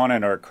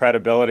component, or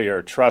credibility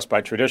or trust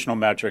by traditional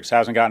metrics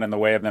hasn't gotten in the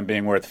way of them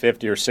being worth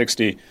 $50 or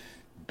 $60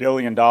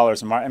 billion.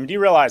 I mean, do you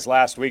realize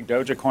last week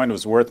Dogecoin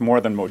was worth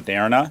more than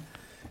Moderna?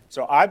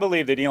 So I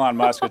believe that Elon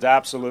Musk is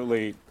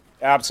absolutely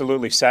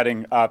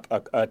setting up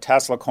a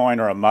Tesla coin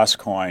or a Musk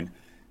coin.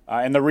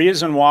 And the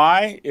reason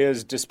why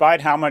is,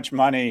 despite how much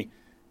money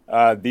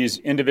these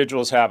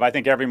individuals have, I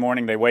think every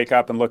morning they wake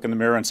up and look in the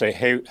mirror and say,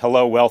 hey,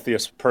 hello,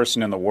 wealthiest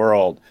person in the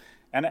world.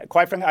 And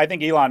quite frankly, I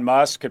think Elon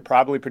Musk could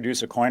probably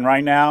produce a coin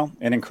right now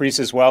and increase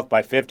his wealth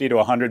by $50 to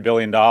 $100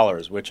 billion,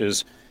 which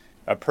is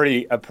a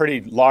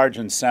pretty large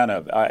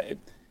incentive.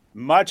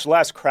 Much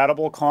less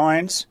credible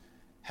coins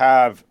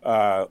have,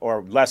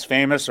 or less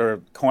famous,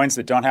 or coins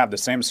that don't have the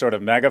same sort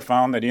of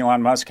megaphone that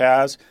Elon Musk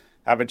has,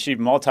 have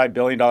achieved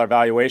multi-billion-dollar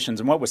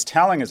valuations. And what was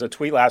telling is a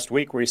tweet last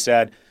week where he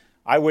said,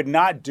 I would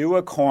not do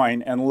a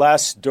coin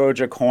unless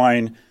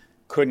Dogecoin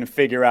couldn't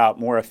figure out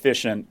more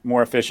efficient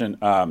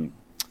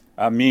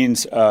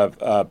means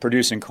of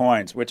producing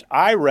coins, which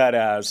I read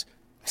as,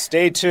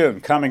 stay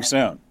tuned, coming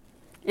soon.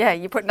 Yeah,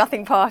 you put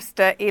nothing past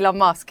Elon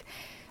Musk.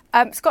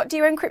 Scott, do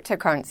you own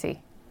cryptocurrency?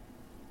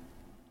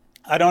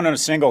 I don't own a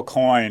single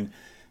coin,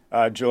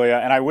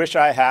 Julia, and I wish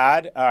I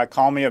had.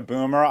 Call me a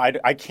boomer.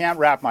 I can't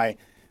wrap my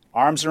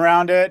arms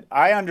around it.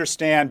 I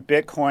understand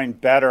Bitcoin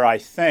better, I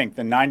think,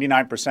 than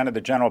 99% of the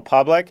general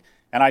public,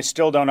 and I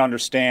still don't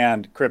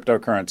understand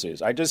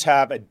cryptocurrencies. I just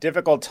have a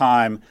difficult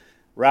time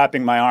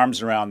wrapping my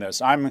arms around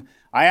this. I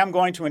am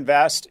going to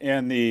invest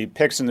in the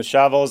picks and the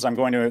shovels. I'm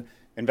going to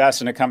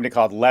invest in a company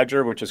called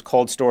Ledger, which is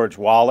cold storage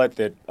wallet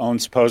that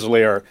owns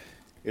supposedly or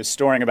is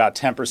storing about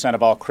 10%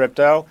 of all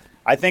crypto.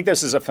 I think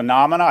this is a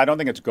phenomenon. I don't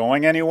think it's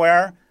going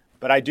anywhere,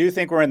 but I do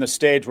think we're in the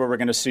stage where we're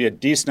going to see a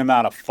decent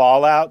amount of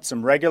fallout,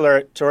 some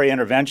regulatory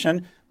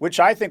intervention, which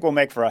I think will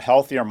make for a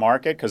healthier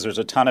market because there's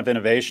a ton of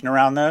innovation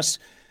around this.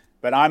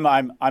 But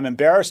I'm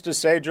embarrassed to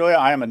say, Julia,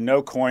 I am a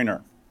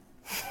no-coiner.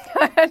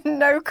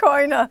 No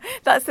coiner.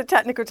 That's the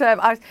technical term.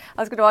 I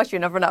was going to ask you,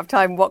 and I've run out of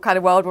time, what kind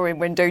of world we're in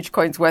when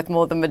Dogecoin's worth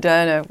more than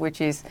Moderna,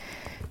 which is,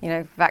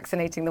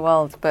 vaccinating the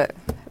world. But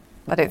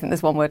I don't think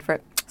there's one word for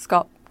it.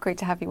 Scott, great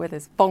to have you with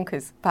us.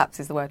 Bonkers, perhaps,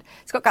 is the word.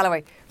 Scott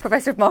Galloway,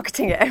 Professor of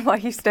Marketing at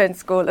NYU Stern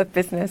School of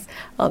Business,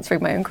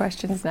 answering my own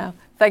questions now.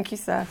 Thank you,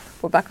 sir.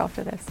 We're back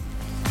after this.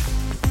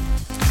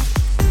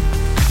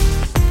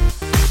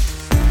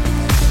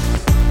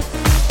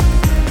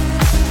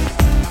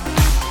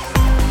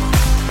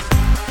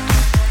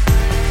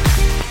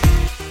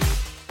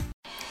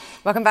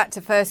 Welcome back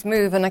to First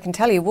Move, and I can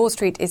tell you Wall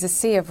Street is a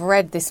sea of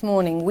red this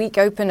morning. Week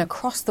open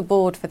across the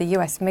board for the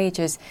US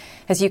majors.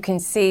 As you can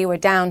see, we're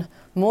down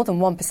more than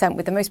 1%,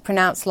 with the most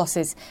pronounced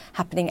losses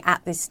happening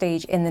at this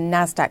stage in the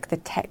NASDAQ, the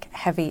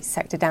tech-heavy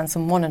sector, down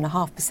some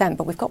 1.5%.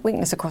 But we've got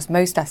weakness across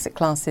most asset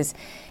classes,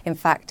 in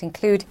fact,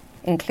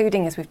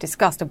 including, as we've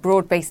discussed, a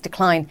broad-based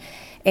decline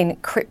in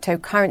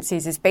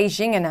cryptocurrencies as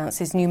Beijing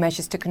announces new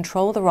measures to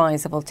control the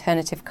rise of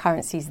alternative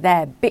currencies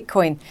there.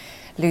 Bitcoin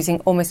losing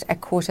almost a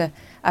quarter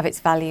of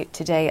its value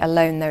today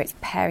alone, though it's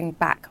paring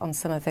back on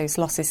some of those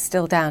losses,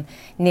 still down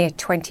near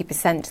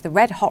 20%. The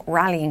red-hot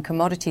rally in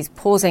commodities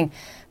pausing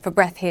for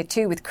breath here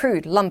too, with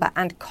crude, lumber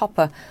and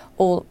copper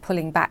all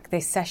pulling back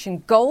this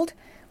session. Gold,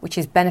 which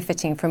is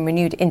benefiting from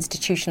renewed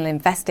institutional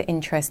investor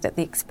interest at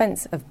the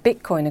expense of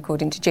Bitcoin,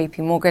 according to JP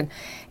Morgan,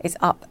 is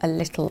up a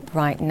little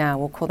right now.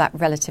 We'll call that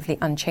relatively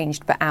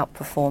unchanged but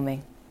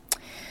outperforming.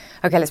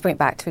 OK, let's bring it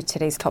back to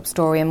today's top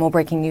story and more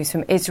breaking news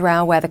from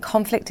Israel, where the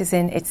conflict is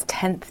in its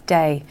 10th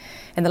day.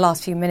 In the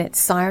last few minutes,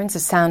 sirens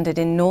have sounded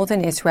in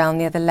northern Israel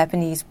near the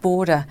Lebanese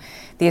border.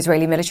 The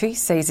Israeli military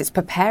says it's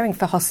preparing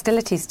for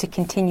hostilities to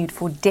continue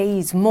for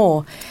days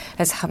more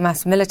as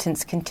Hamas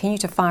militants continue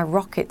to fire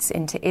rockets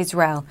into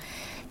Israel.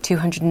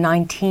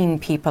 219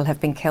 people have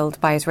been killed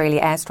by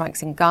Israeli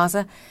airstrikes in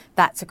Gaza.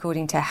 That's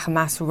according to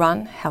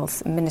Hamas-run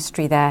health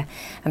ministry there.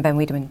 And Ben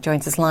Wiedemann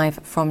joins us live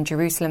from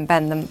Jerusalem.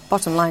 Ben, the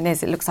bottom line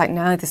is it looks like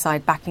neither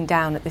side backing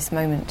down at this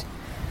moment.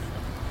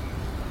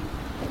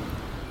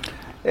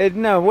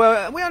 No.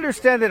 Well, we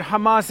understand that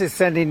Hamas is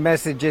sending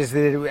messages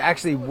that it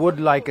actually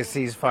would like a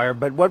ceasefire.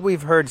 But what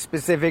we've heard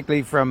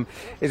specifically from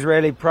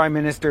Israeli Prime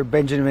Minister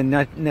Benjamin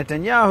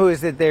Netanyahu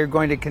is that they're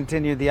going to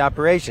continue the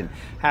operation.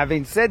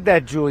 Having said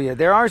that, Julia,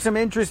 there are some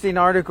interesting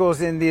articles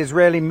in the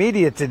Israeli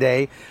media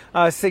today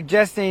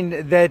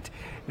suggesting that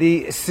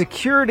the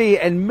security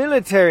and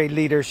military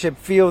leadership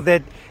feel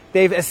that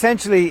they've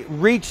essentially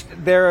reached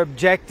their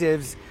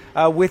objectives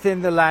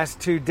within the last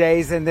 2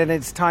 days, and then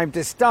it's time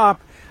to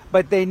stop.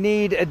 But they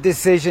need a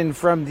decision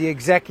from the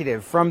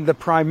executive, from the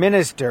prime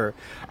minister,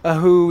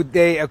 who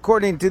they,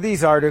 according to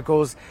these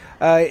articles,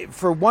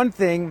 for one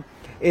thing,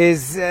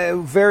 is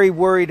very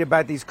worried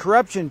about these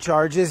corruption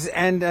charges,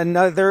 and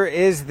another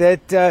is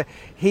that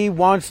he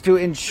wants to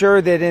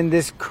ensure that in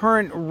this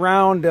current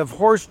round of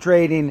horse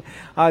trading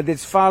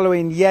that's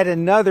following yet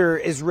another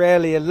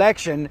Israeli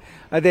election,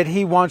 that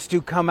he wants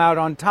to come out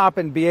on top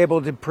and be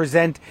able to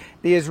present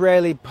the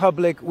Israeli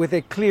public with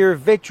a clear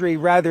victory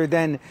rather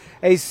than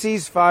a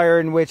ceasefire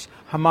in which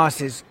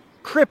Hamas is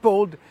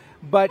crippled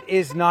but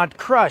is not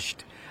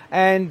crushed.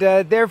 And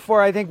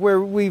therefore, I think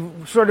we've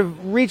sort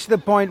of reached the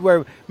point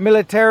where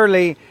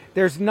militarily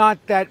there's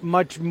not that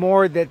much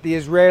more that the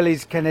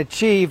Israelis can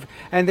achieve,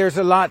 and there's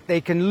a lot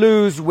they can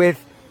lose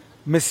with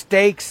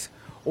mistakes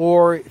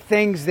or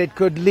things that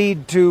could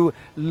lead to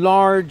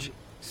larger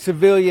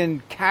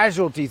civilian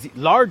casualties.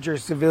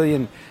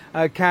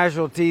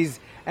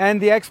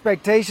 And the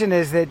expectation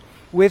is that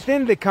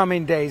within the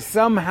coming days,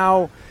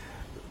 somehow,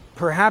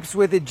 perhaps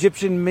with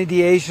Egyptian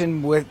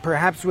mediation,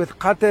 perhaps with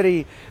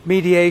Qatari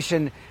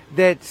mediation,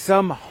 that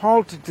some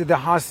halt to the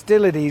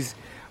hostilities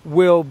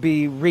will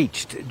be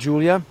reached.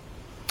 Julia?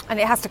 And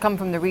it has to come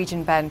from the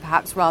region, Ben,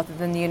 perhaps rather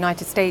than the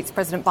United States.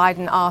 President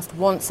Biden asked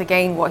once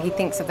again what he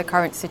thinks of the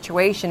current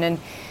situation, and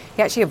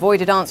he actually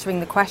avoided answering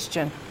the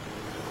question.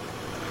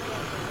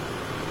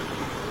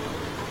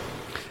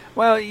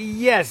 Well,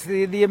 yes,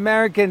 the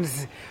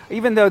Americans,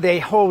 even though they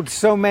hold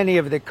so many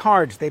of the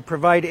cards, they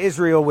provide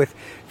Israel with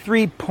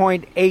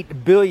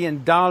 $3.8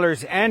 billion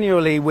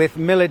annually with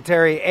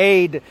military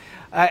aid.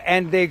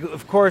 And they,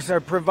 of course, are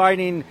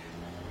providing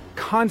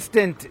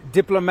constant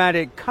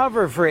diplomatic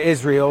cover for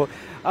Israel.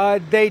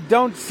 They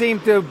don't seem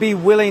to be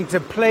willing to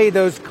play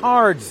those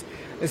cards,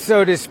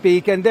 so to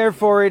speak. And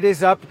therefore, it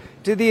is up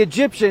to the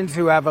Egyptians,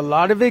 who have a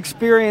lot of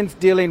experience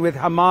dealing with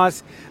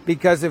Hamas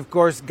because, of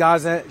course,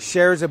 Gaza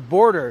shares a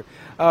border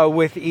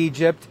with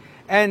Egypt,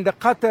 and the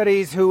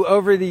Qataris, who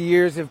over the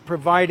years have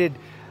provided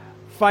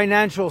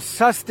financial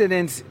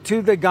sustenance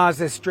to the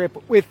Gaza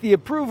Strip with the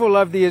approval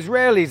of the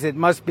Israelis, it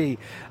must be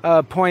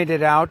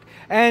pointed out,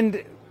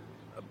 and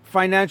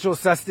financial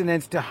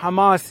sustenance to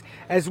Hamas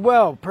as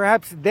well.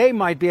 Perhaps they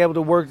might be able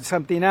to work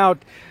something out,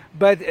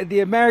 but the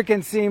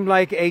Americans seem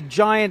like a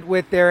giant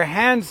with their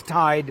hands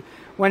tied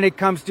when it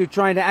comes to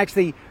trying to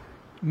actually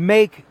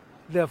make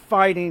the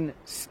fighting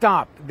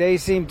stop. They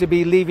seem to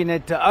be leaving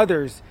it to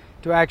others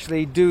to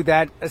actually do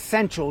that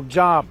essential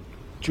job.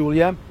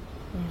 Julia?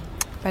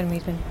 Ben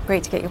Meadman,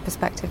 great to get your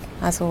perspective,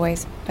 as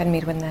always. Ben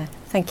Meadman there.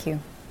 Thank you.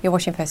 Your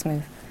Washington Post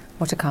move.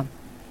 More to come.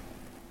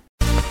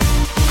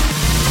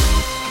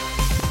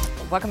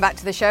 Welcome back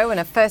to the show, and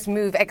a First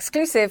Move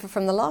exclusive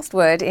from The Last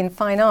Word in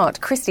Fine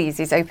Art. Christie's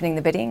is opening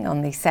the bidding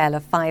on the sale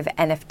of 5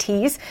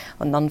 NFTs,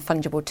 or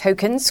non-fungible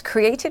tokens,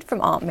 created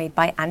from art made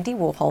by Andy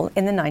Warhol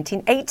in the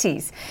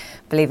 1980s.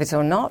 Believe it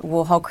or not,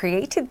 Warhol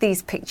created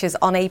these pictures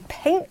on a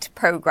paint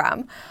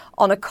program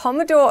on a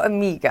Commodore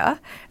Amiga.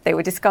 They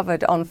were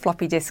discovered on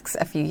floppy disks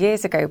a few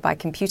years ago by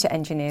computer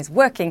engineers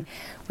working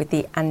with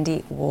the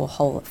Andy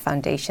Warhol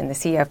Foundation. The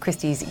CEO of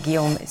Christie's,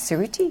 Guillaume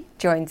Cerruti,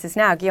 joins us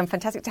now. Guillaume,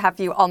 fantastic to have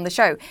you on the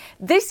show.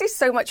 This is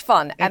so much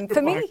fun. And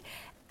for me,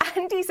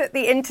 Andy's at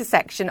the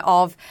intersection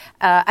of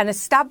an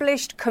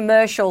established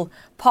commercial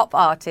pop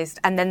artist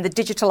and then the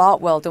digital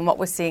art world and what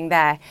we're seeing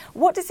there.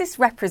 What does this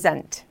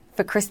represent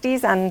for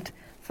Christie's and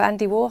for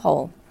Andy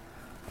Warhol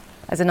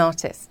as an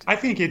artist? I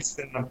think it's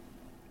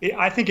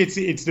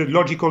the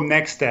logical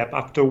next step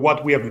after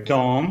what we have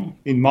done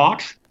in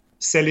March,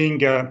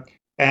 selling an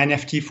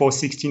NFT for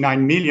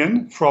 $69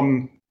 million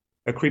from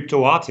a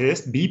crypto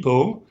artist,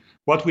 Beeple.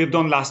 What we have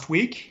done last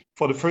week,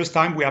 for the first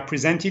time, we are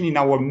presenting in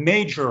our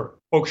major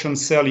auction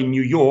sale in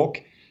New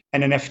York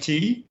an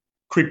NFT,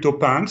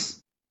 CryptoPunks,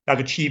 that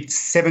achieved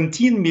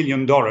 $17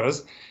 million.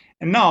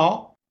 And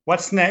now,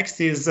 what's next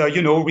is,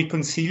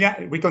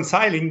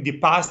 reconciling the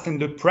past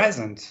and the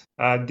present.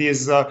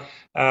 This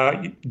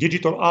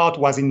digital art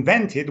was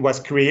invented, was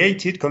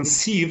created,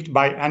 conceived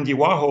by Andy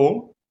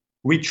Warhol,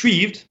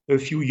 retrieved a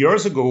few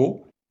years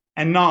ago,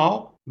 and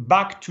now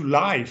back to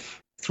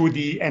life through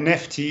the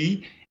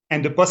NFT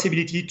and the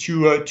possibility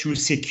to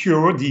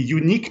secure the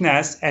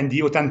uniqueness and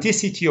the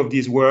authenticity of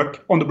this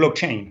work on the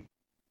blockchain.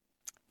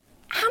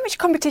 How much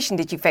competition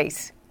did you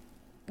face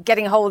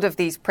getting hold of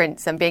these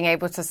prints and being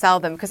able to sell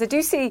them? Because I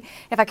do see,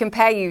 if I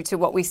compare you to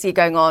what we see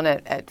going on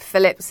at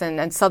Phillips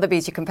and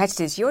Sotheby's, your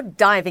competitors, you're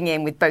diving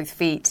in with both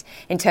feet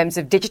in terms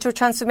of digital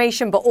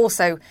transformation, but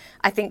also,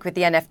 I think, with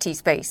the NFT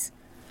space.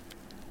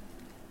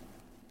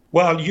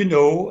 Well,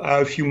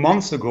 a few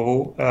months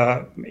ago,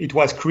 it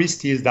was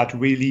Christie's that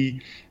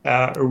really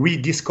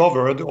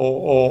rediscovered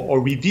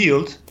or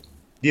revealed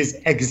this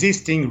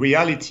existing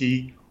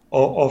reality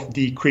of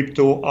the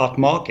crypto art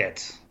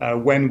market.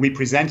 When we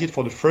presented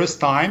for the first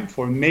time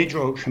for a major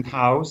auction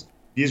house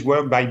this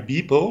work by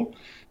Beeple,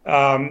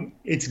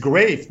 it's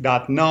great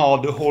that now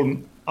the whole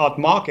art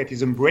market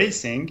is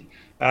embracing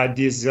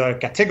this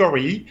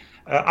category.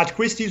 At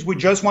Christie's, we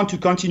just want to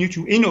continue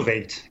to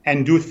innovate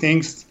and do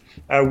things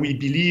we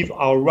believe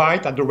are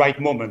right at the right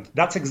moment.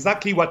 That's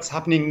exactly what's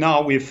happening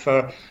now with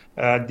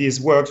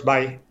these works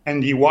by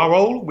Andy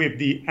Warhol, with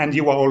the Andy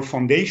Warhol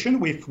Foundation,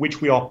 with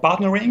which we are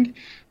partnering.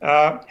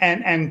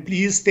 And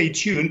please stay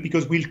tuned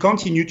because we'll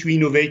continue to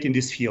innovate in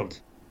this field.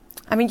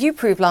 I mean, you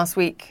proved last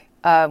week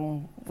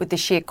with the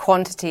sheer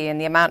quantity and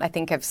the amount, I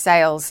think, of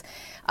sales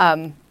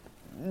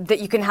that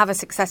you can have a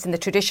success in the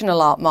traditional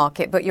art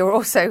market, but you're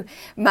also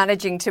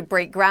managing to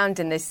break ground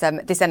in this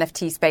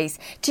NFT space.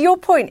 To your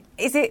point,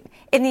 is it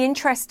in the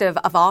interest of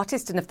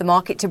artists and of the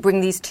market to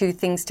bring these two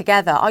things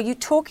together? Are you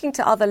talking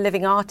to other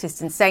living artists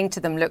and saying to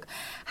them, look,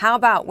 how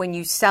about when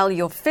you sell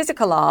your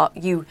physical art,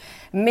 you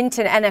mint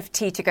an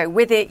NFT to go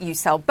with it, you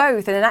sell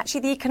both, and then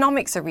actually the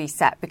economics are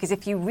reset? Because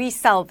if you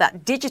resell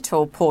that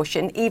digital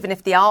portion, even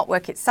if the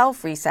artwork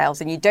itself resells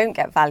and you don't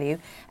get value,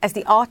 as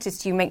the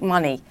artist, you make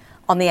money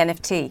on the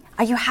NFT.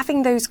 Are you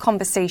having those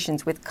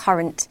conversations with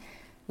current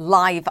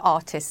live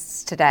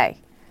artists today?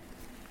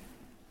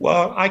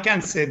 Well, I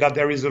can say that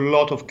there is a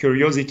lot of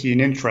curiosity and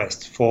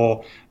interest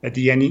for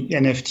the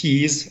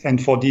NFTs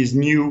and for this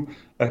new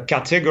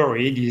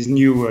category, this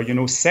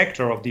new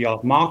sector of the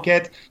art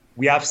market.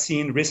 We have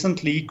seen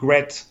recently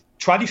great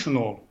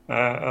traditional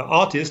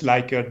artists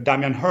like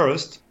Damien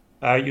Hirst,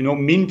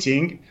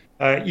 minting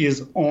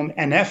his own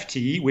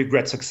NFT with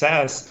great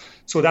success.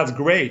 So that's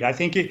great. I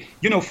think,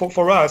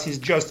 for us, it's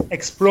just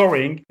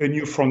exploring a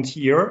new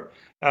frontier,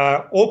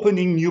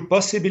 opening new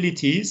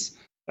possibilities.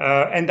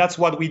 And that's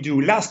what we do.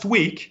 Last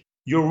week,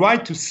 you're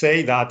right to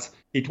say that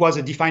it was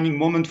a defining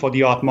moment for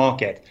the art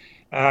market.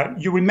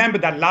 You remember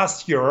that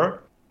last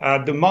year,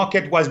 the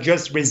market was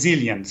just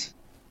resilient.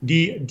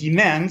 The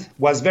demand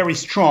was very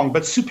strong,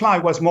 but supply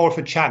was more of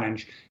a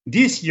challenge.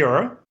 This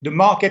year, the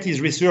market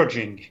is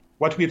resurging.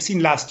 What we've seen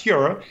last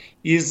year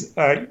is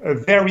a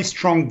very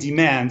strong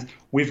demand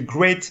with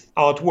great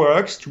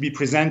artworks to be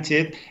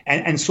presented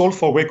and sold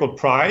for record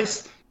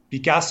price.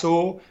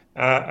 Picasso,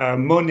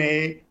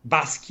 Monet,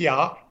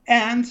 Basquiat,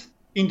 and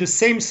in the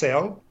same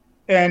sale,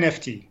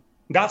 NFT.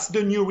 That's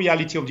the new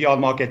reality of the art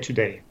market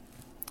today.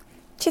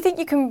 Do you think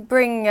you can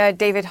bring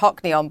David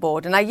Hockney on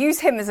board? And I use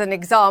him as an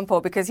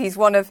example because he's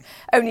one of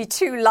only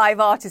two live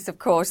artists, of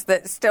course,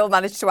 that still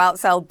managed to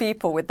outsell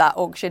Beeple with that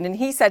auction. And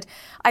he said,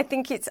 I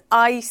think it's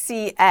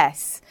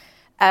ICS.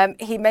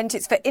 He meant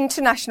it's for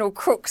international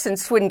crooks and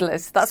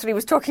swindlers. That's what he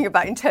was talking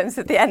about in terms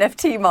of the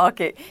NFT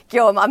market.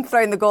 Guillaume, I'm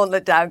throwing the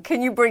gauntlet down.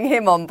 Can you bring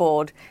him on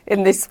board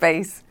in this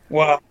space?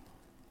 Well,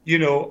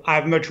 I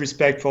have much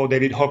respect for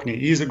David Hockney.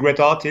 He's a great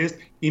artist.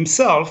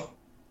 Himself,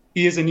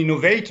 he is an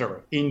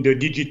innovator in the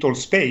digital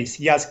space.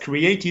 He has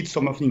created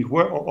some of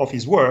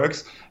his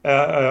works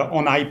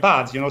on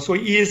iPads. So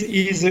he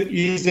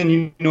is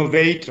an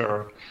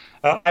innovator.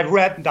 I've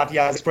read that he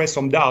has expressed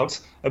some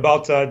doubts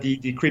about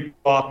the crypto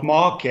art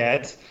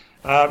market.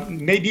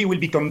 Maybe he will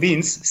be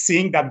convinced,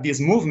 seeing that this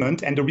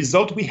movement and the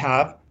result we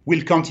have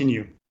will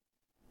continue.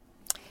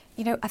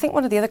 I think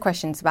one of the other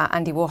questions about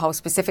Andy Warhol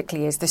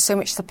specifically is there's so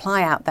much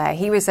supply out there.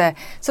 He was a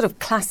sort of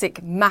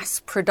classic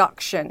mass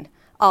production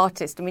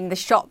artist. I mean, the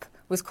shop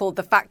was called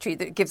The Factory.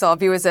 That gives our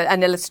viewers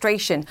an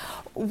illustration.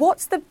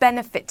 What's the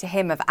benefit to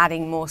him of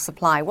adding more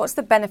supply? What's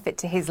the benefit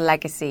to his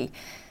legacy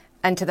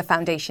and to the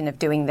foundation of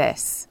doing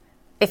this,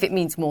 if it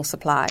means more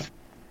supply?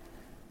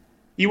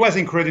 He was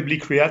incredibly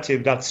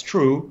creative, that's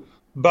true.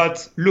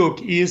 But look,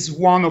 he's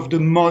one of the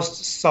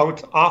most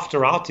sought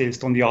after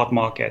artists on the art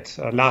market.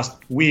 Last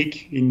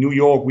week in New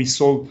York, we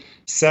sold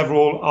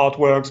several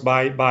artworks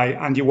by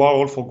Andy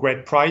Warhol for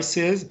great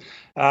prices.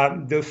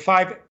 The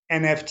 5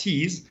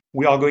 NFTs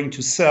we are going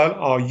to sell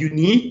are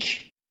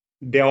unique.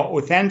 They are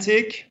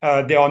authentic.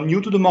 They are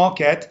new to the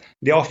market.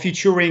 They are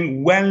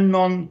featuring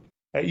well-known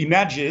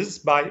images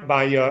by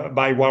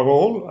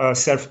Warhol,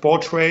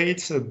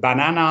 self-portraits,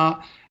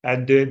 banana,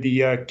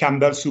 the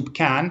Campbell soup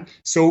can.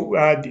 So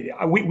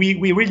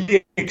we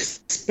really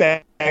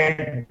expect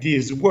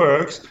these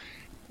works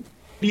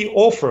be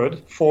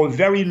offered for a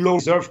very low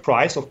reserve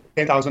price of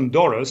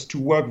 $10,000 to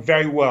work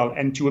very well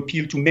and to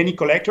appeal to many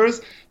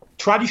collectors,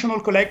 traditional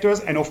collectors,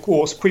 and of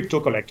course, crypto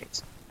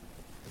collectors.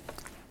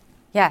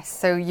 Yes,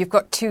 so you've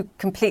got two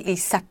completely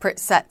separate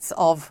sets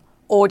of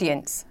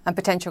audience and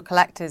potential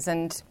collectors,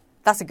 and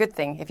that's a good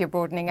thing if you're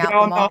broadening out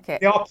the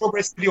market. They are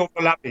progressively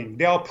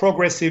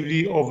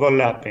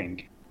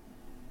overlapping.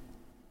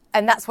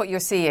 And that's what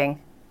you're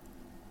seeing?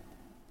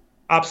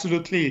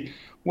 Absolutely.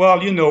 Well,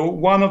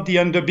 one of the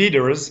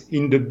underbidders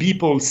in the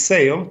Beeple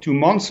sale 2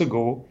 months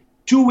ago,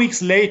 2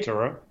 weeks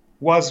later,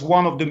 was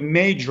one of the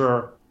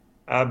major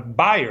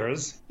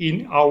buyers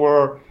in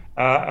our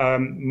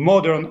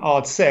modern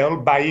art sale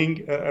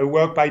buying a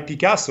work by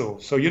Picasso.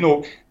 So,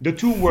 the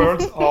two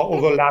worlds are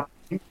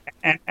overlapping.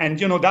 And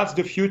that's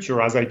the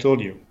future, as I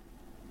told you.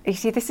 You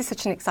see, this is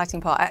such an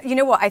exciting part. You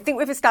know what? I think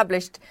we've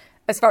established,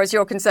 as far as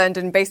you're concerned,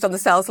 and based on the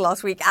sales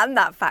last week and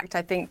that fact,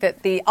 I think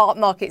that the art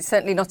market is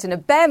certainly not in a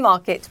bear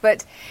market.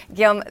 But,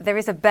 Guillaume, there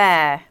is a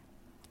bear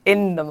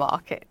in the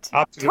market.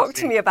 Absolutely. Talk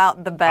to me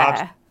about the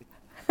bear.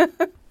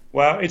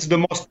 Well, it's the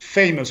most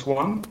famous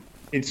one.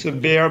 It's a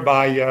bear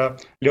by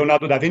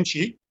Leonardo da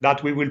Vinci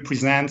that we will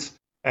present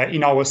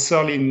in our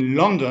sale in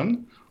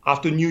London.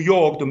 After New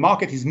York, the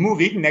market is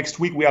moving. Next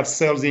week, we have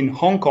sales in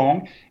Hong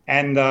Kong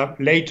and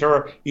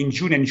later in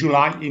June and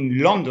July in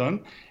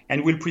London.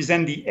 And we'll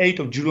present the 8th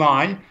of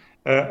July,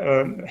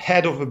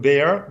 Head of a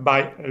Bear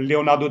by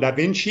Leonardo da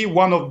Vinci,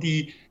 one of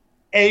the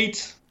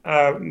 8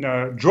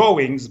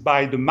 drawings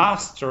by the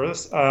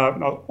masters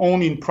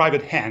owned in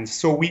private hands.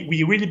 So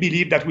we really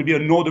believe that will be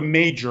another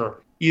major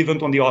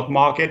event on the art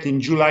market in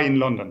July in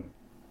London.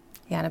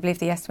 Yeah, and I believe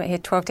the estimate here,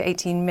 12 to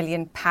 18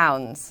 million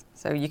pounds.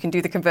 So you can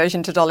do the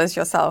conversion to dollars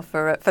yourself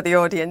for the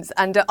audience.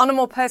 And on a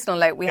more personal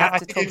note, we have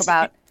to talk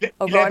about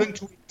 11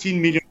 to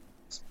 18 million.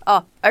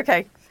 Oh,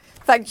 okay.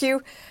 Thank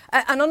you.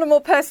 And on a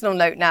more personal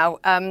note now,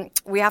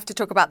 we have to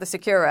talk about the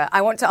Sakura.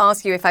 I want to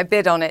ask you, if I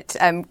bid on it,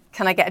 can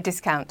I get a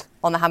discount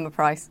on the hammer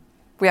price?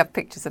 We have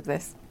pictures of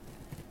this.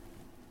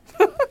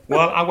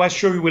 Well, I was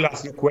sure you will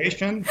ask the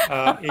question.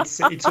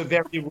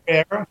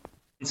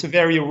 It's a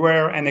very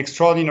rare and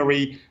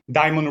extraordinary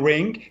diamond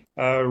ring,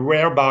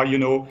 rare by,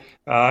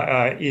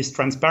 its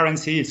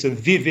transparency. It's a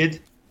vivid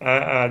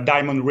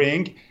diamond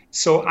ring.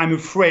 So I'm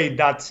afraid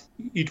that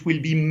it will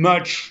be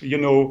much,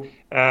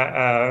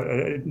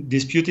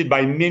 disputed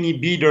by many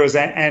bidders.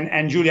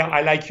 And Julia,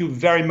 I like you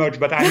very much,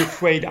 but I'm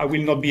afraid I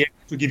will not be able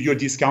to give you a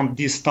discount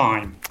this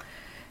time.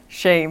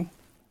 Shame.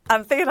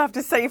 I'm thinking I have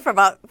to save for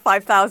about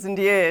 5,000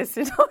 years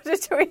in order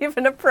to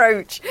even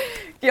approach.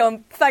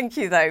 Guillaume, thank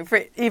you, though,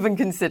 for even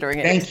considering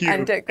it. Thank you.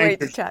 And great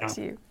to chat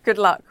to you. Good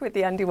luck with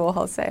the Andy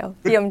Warhol sale.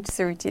 Guillaume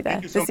Cerruti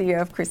there, the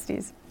CEO of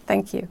Christie's.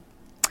 Thank you.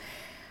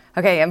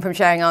 OK, and from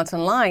sharing art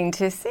online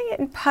to seeing it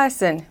in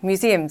person,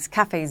 museums,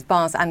 cafes,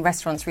 bars and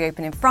restaurants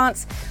reopen in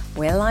France.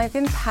 We're live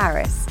in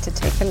Paris to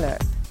take a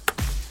look.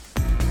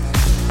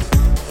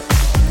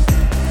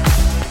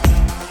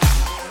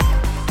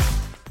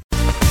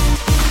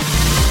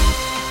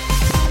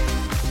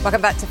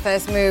 Welcome back to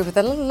First Move with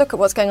a little look at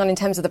what's going on in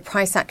terms of the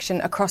price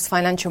action across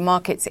financial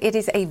markets. It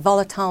is a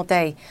volatile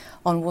day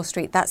on Wall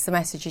Street. That's the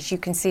message. As you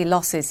can see,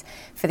 losses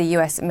for the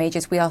US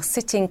majors. We are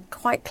sitting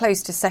quite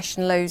close to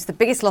session lows. The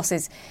biggest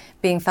losses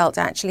being felt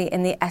actually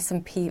in the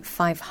S&P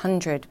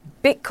 500.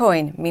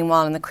 Bitcoin,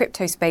 meanwhile, in the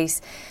crypto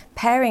space,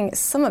 paring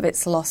some of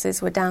its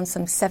losses, were down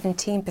some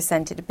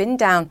 17%. It had been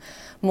down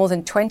more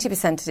than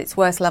 20% at its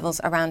worst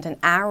levels around an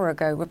hour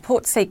ago.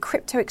 Reports say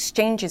crypto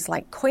exchanges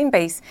like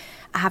Coinbase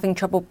are having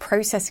trouble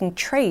processing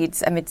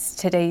trades amidst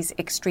today's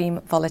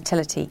extreme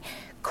volatility.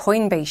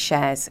 Coinbase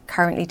shares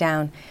currently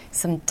down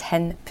some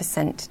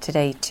 10%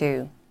 today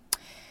too.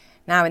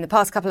 Now, in the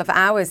past couple of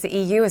hours, the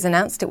EU has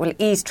announced it will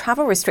ease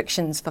travel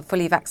restrictions for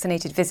fully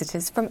vaccinated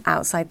visitors from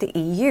outside the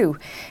EU.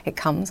 It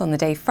comes on the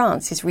day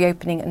France is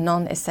reopening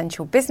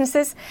non-essential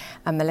businesses.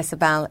 And Melissa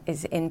Bell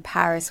is in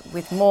Paris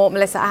with more.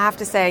 Melissa, I have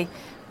to say,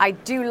 I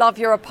do love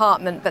your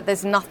apartment, but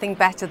there's nothing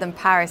better than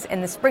Paris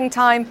in the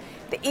springtime.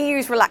 The EU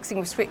is relaxing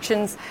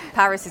restrictions.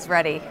 Paris is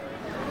ready.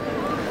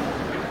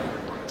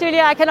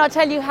 Julia, I cannot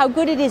tell you how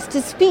good it is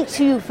to speak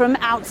to you from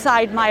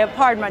outside my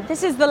apartment.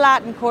 This is the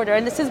Latin Quarter,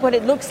 and this is what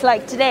it looks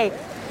like today.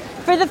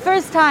 For the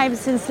first time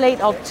since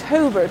late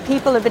October,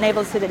 people have been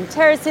able to sit in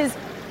terraces,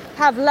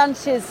 have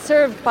lunches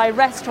served by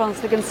restaurants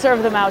that can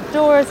serve them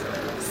outdoors.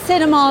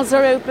 Cinemas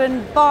are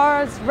open,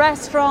 bars,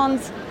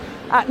 restaurants,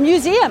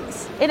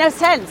 museums. In a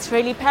sense,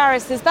 really,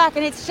 Paris is back,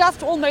 and it's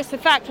just almost the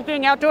fact of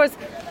being outdoors.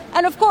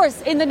 And of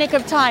course, in the nick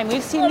of time,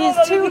 we've seen these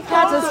two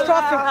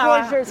catastrophic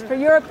closures for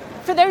Europe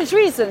for those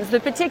reasons, the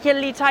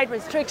particularly tight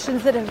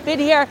restrictions that have been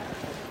here.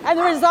 And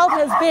the result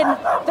has been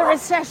the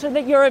recession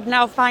that Europe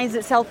now finds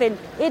itself in.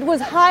 It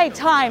was high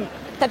time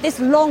that this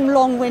long,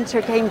 long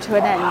winter came to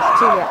an end,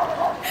 Julia.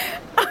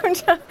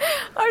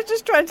 I was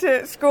just trying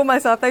to school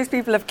myself. Those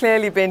people have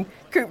clearly been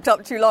cooped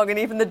up too long, and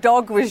even the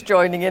dog was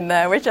joining in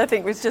there, which I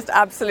think was just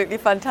absolutely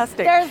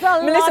fantastic. There's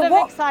a lot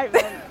of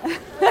excitement.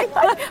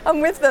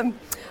 I'm with them.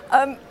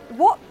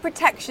 What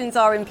protections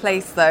are in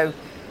place, though,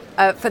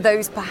 for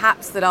those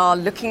perhaps that are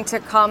looking to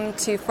come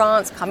to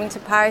France, coming to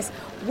Paris?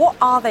 What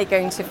are they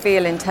going to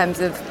feel in terms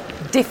of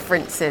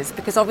differences?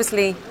 Because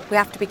obviously we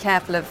have to be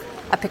careful of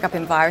a pickup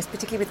in virus,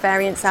 particularly with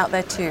variants out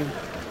there too.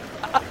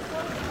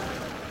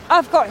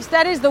 Of course,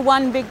 that is the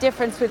one big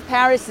difference with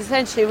Paris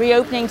essentially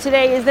reopening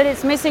today, is that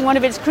it's missing one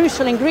of its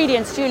crucial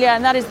ingredients, Julia,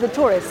 and that is the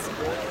tourists.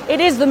 It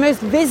is the most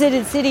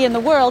visited city in the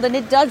world, and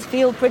it does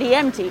feel pretty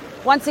empty.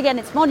 Once again,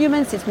 its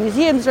monuments, its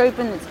museums are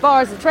open, its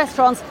bars, its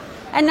restaurants.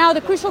 And now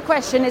the crucial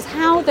question is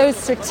how those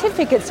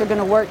certificates are going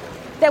to work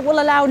that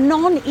will allow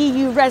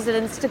non-EU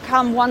residents to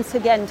come once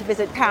again to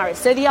visit Paris.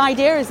 So the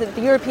idea is that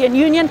the European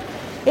Union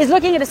is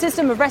looking at a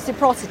system of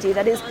reciprocity.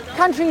 That is,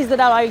 countries that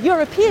allow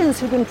Europeans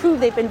who can prove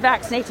they've been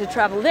vaccinated to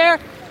travel there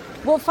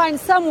will find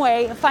some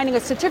way of finding a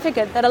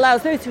certificate that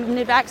allows those who've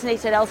been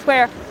vaccinated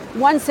elsewhere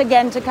once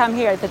again to come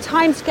here. The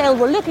timescale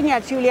we're looking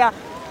at, Julia,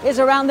 is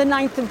around the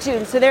 9th of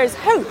June. So there is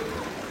hope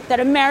that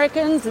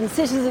Americans and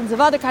citizens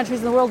of other countries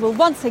in the world will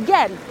once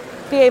again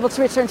be able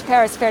to return to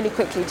Paris fairly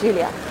quickly.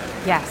 Julia.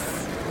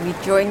 Yes, we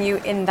join you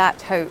in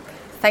that hope.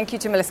 Thank you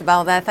to Melissa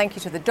Bell there. Thank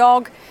you to the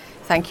dog.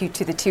 Thank you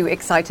to the two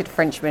excited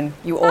Frenchmen.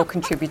 You all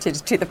contributed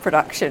to the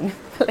production.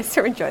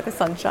 Melissa, enjoy the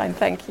sunshine.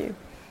 Thank you.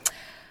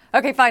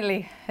 OK,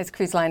 finally, as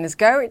cruise liners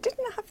go, it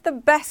didn't have the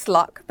best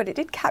luck, but it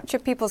did capture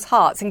people's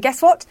hearts. And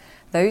guess what?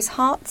 Those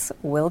hearts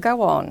will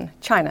go on.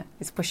 China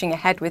is pushing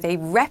ahead with a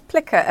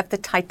replica of the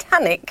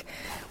Titanic,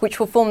 which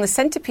will form the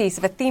centerpiece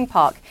of a theme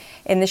park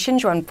in the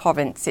Sichuan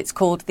province. It's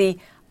called the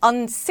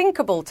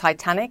Unsinkable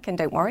Titanic, and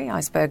don't worry,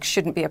 icebergs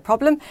shouldn't be a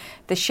problem.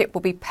 The ship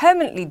will be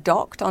permanently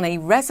docked on a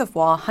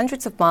reservoir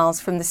hundreds of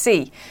miles from the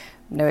sea.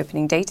 No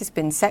opening date has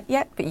been set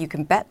yet, but you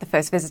can bet the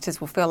first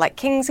visitors will feel like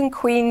kings and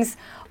queens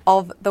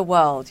of the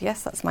world.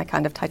 Yes, that's my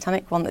kind of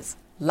Titanic, one that's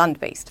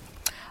land-based.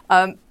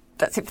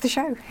 That's it for the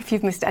show. If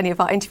you've missed any of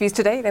our interviews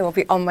today, they will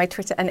be on my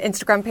Twitter and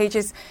Instagram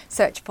pages.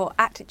 Search for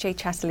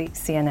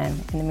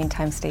 @JChatterleyCNN. In the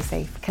meantime, stay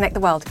safe. Connect the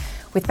World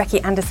with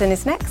Becky Anderson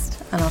is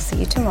next, and I'll see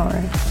you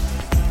tomorrow.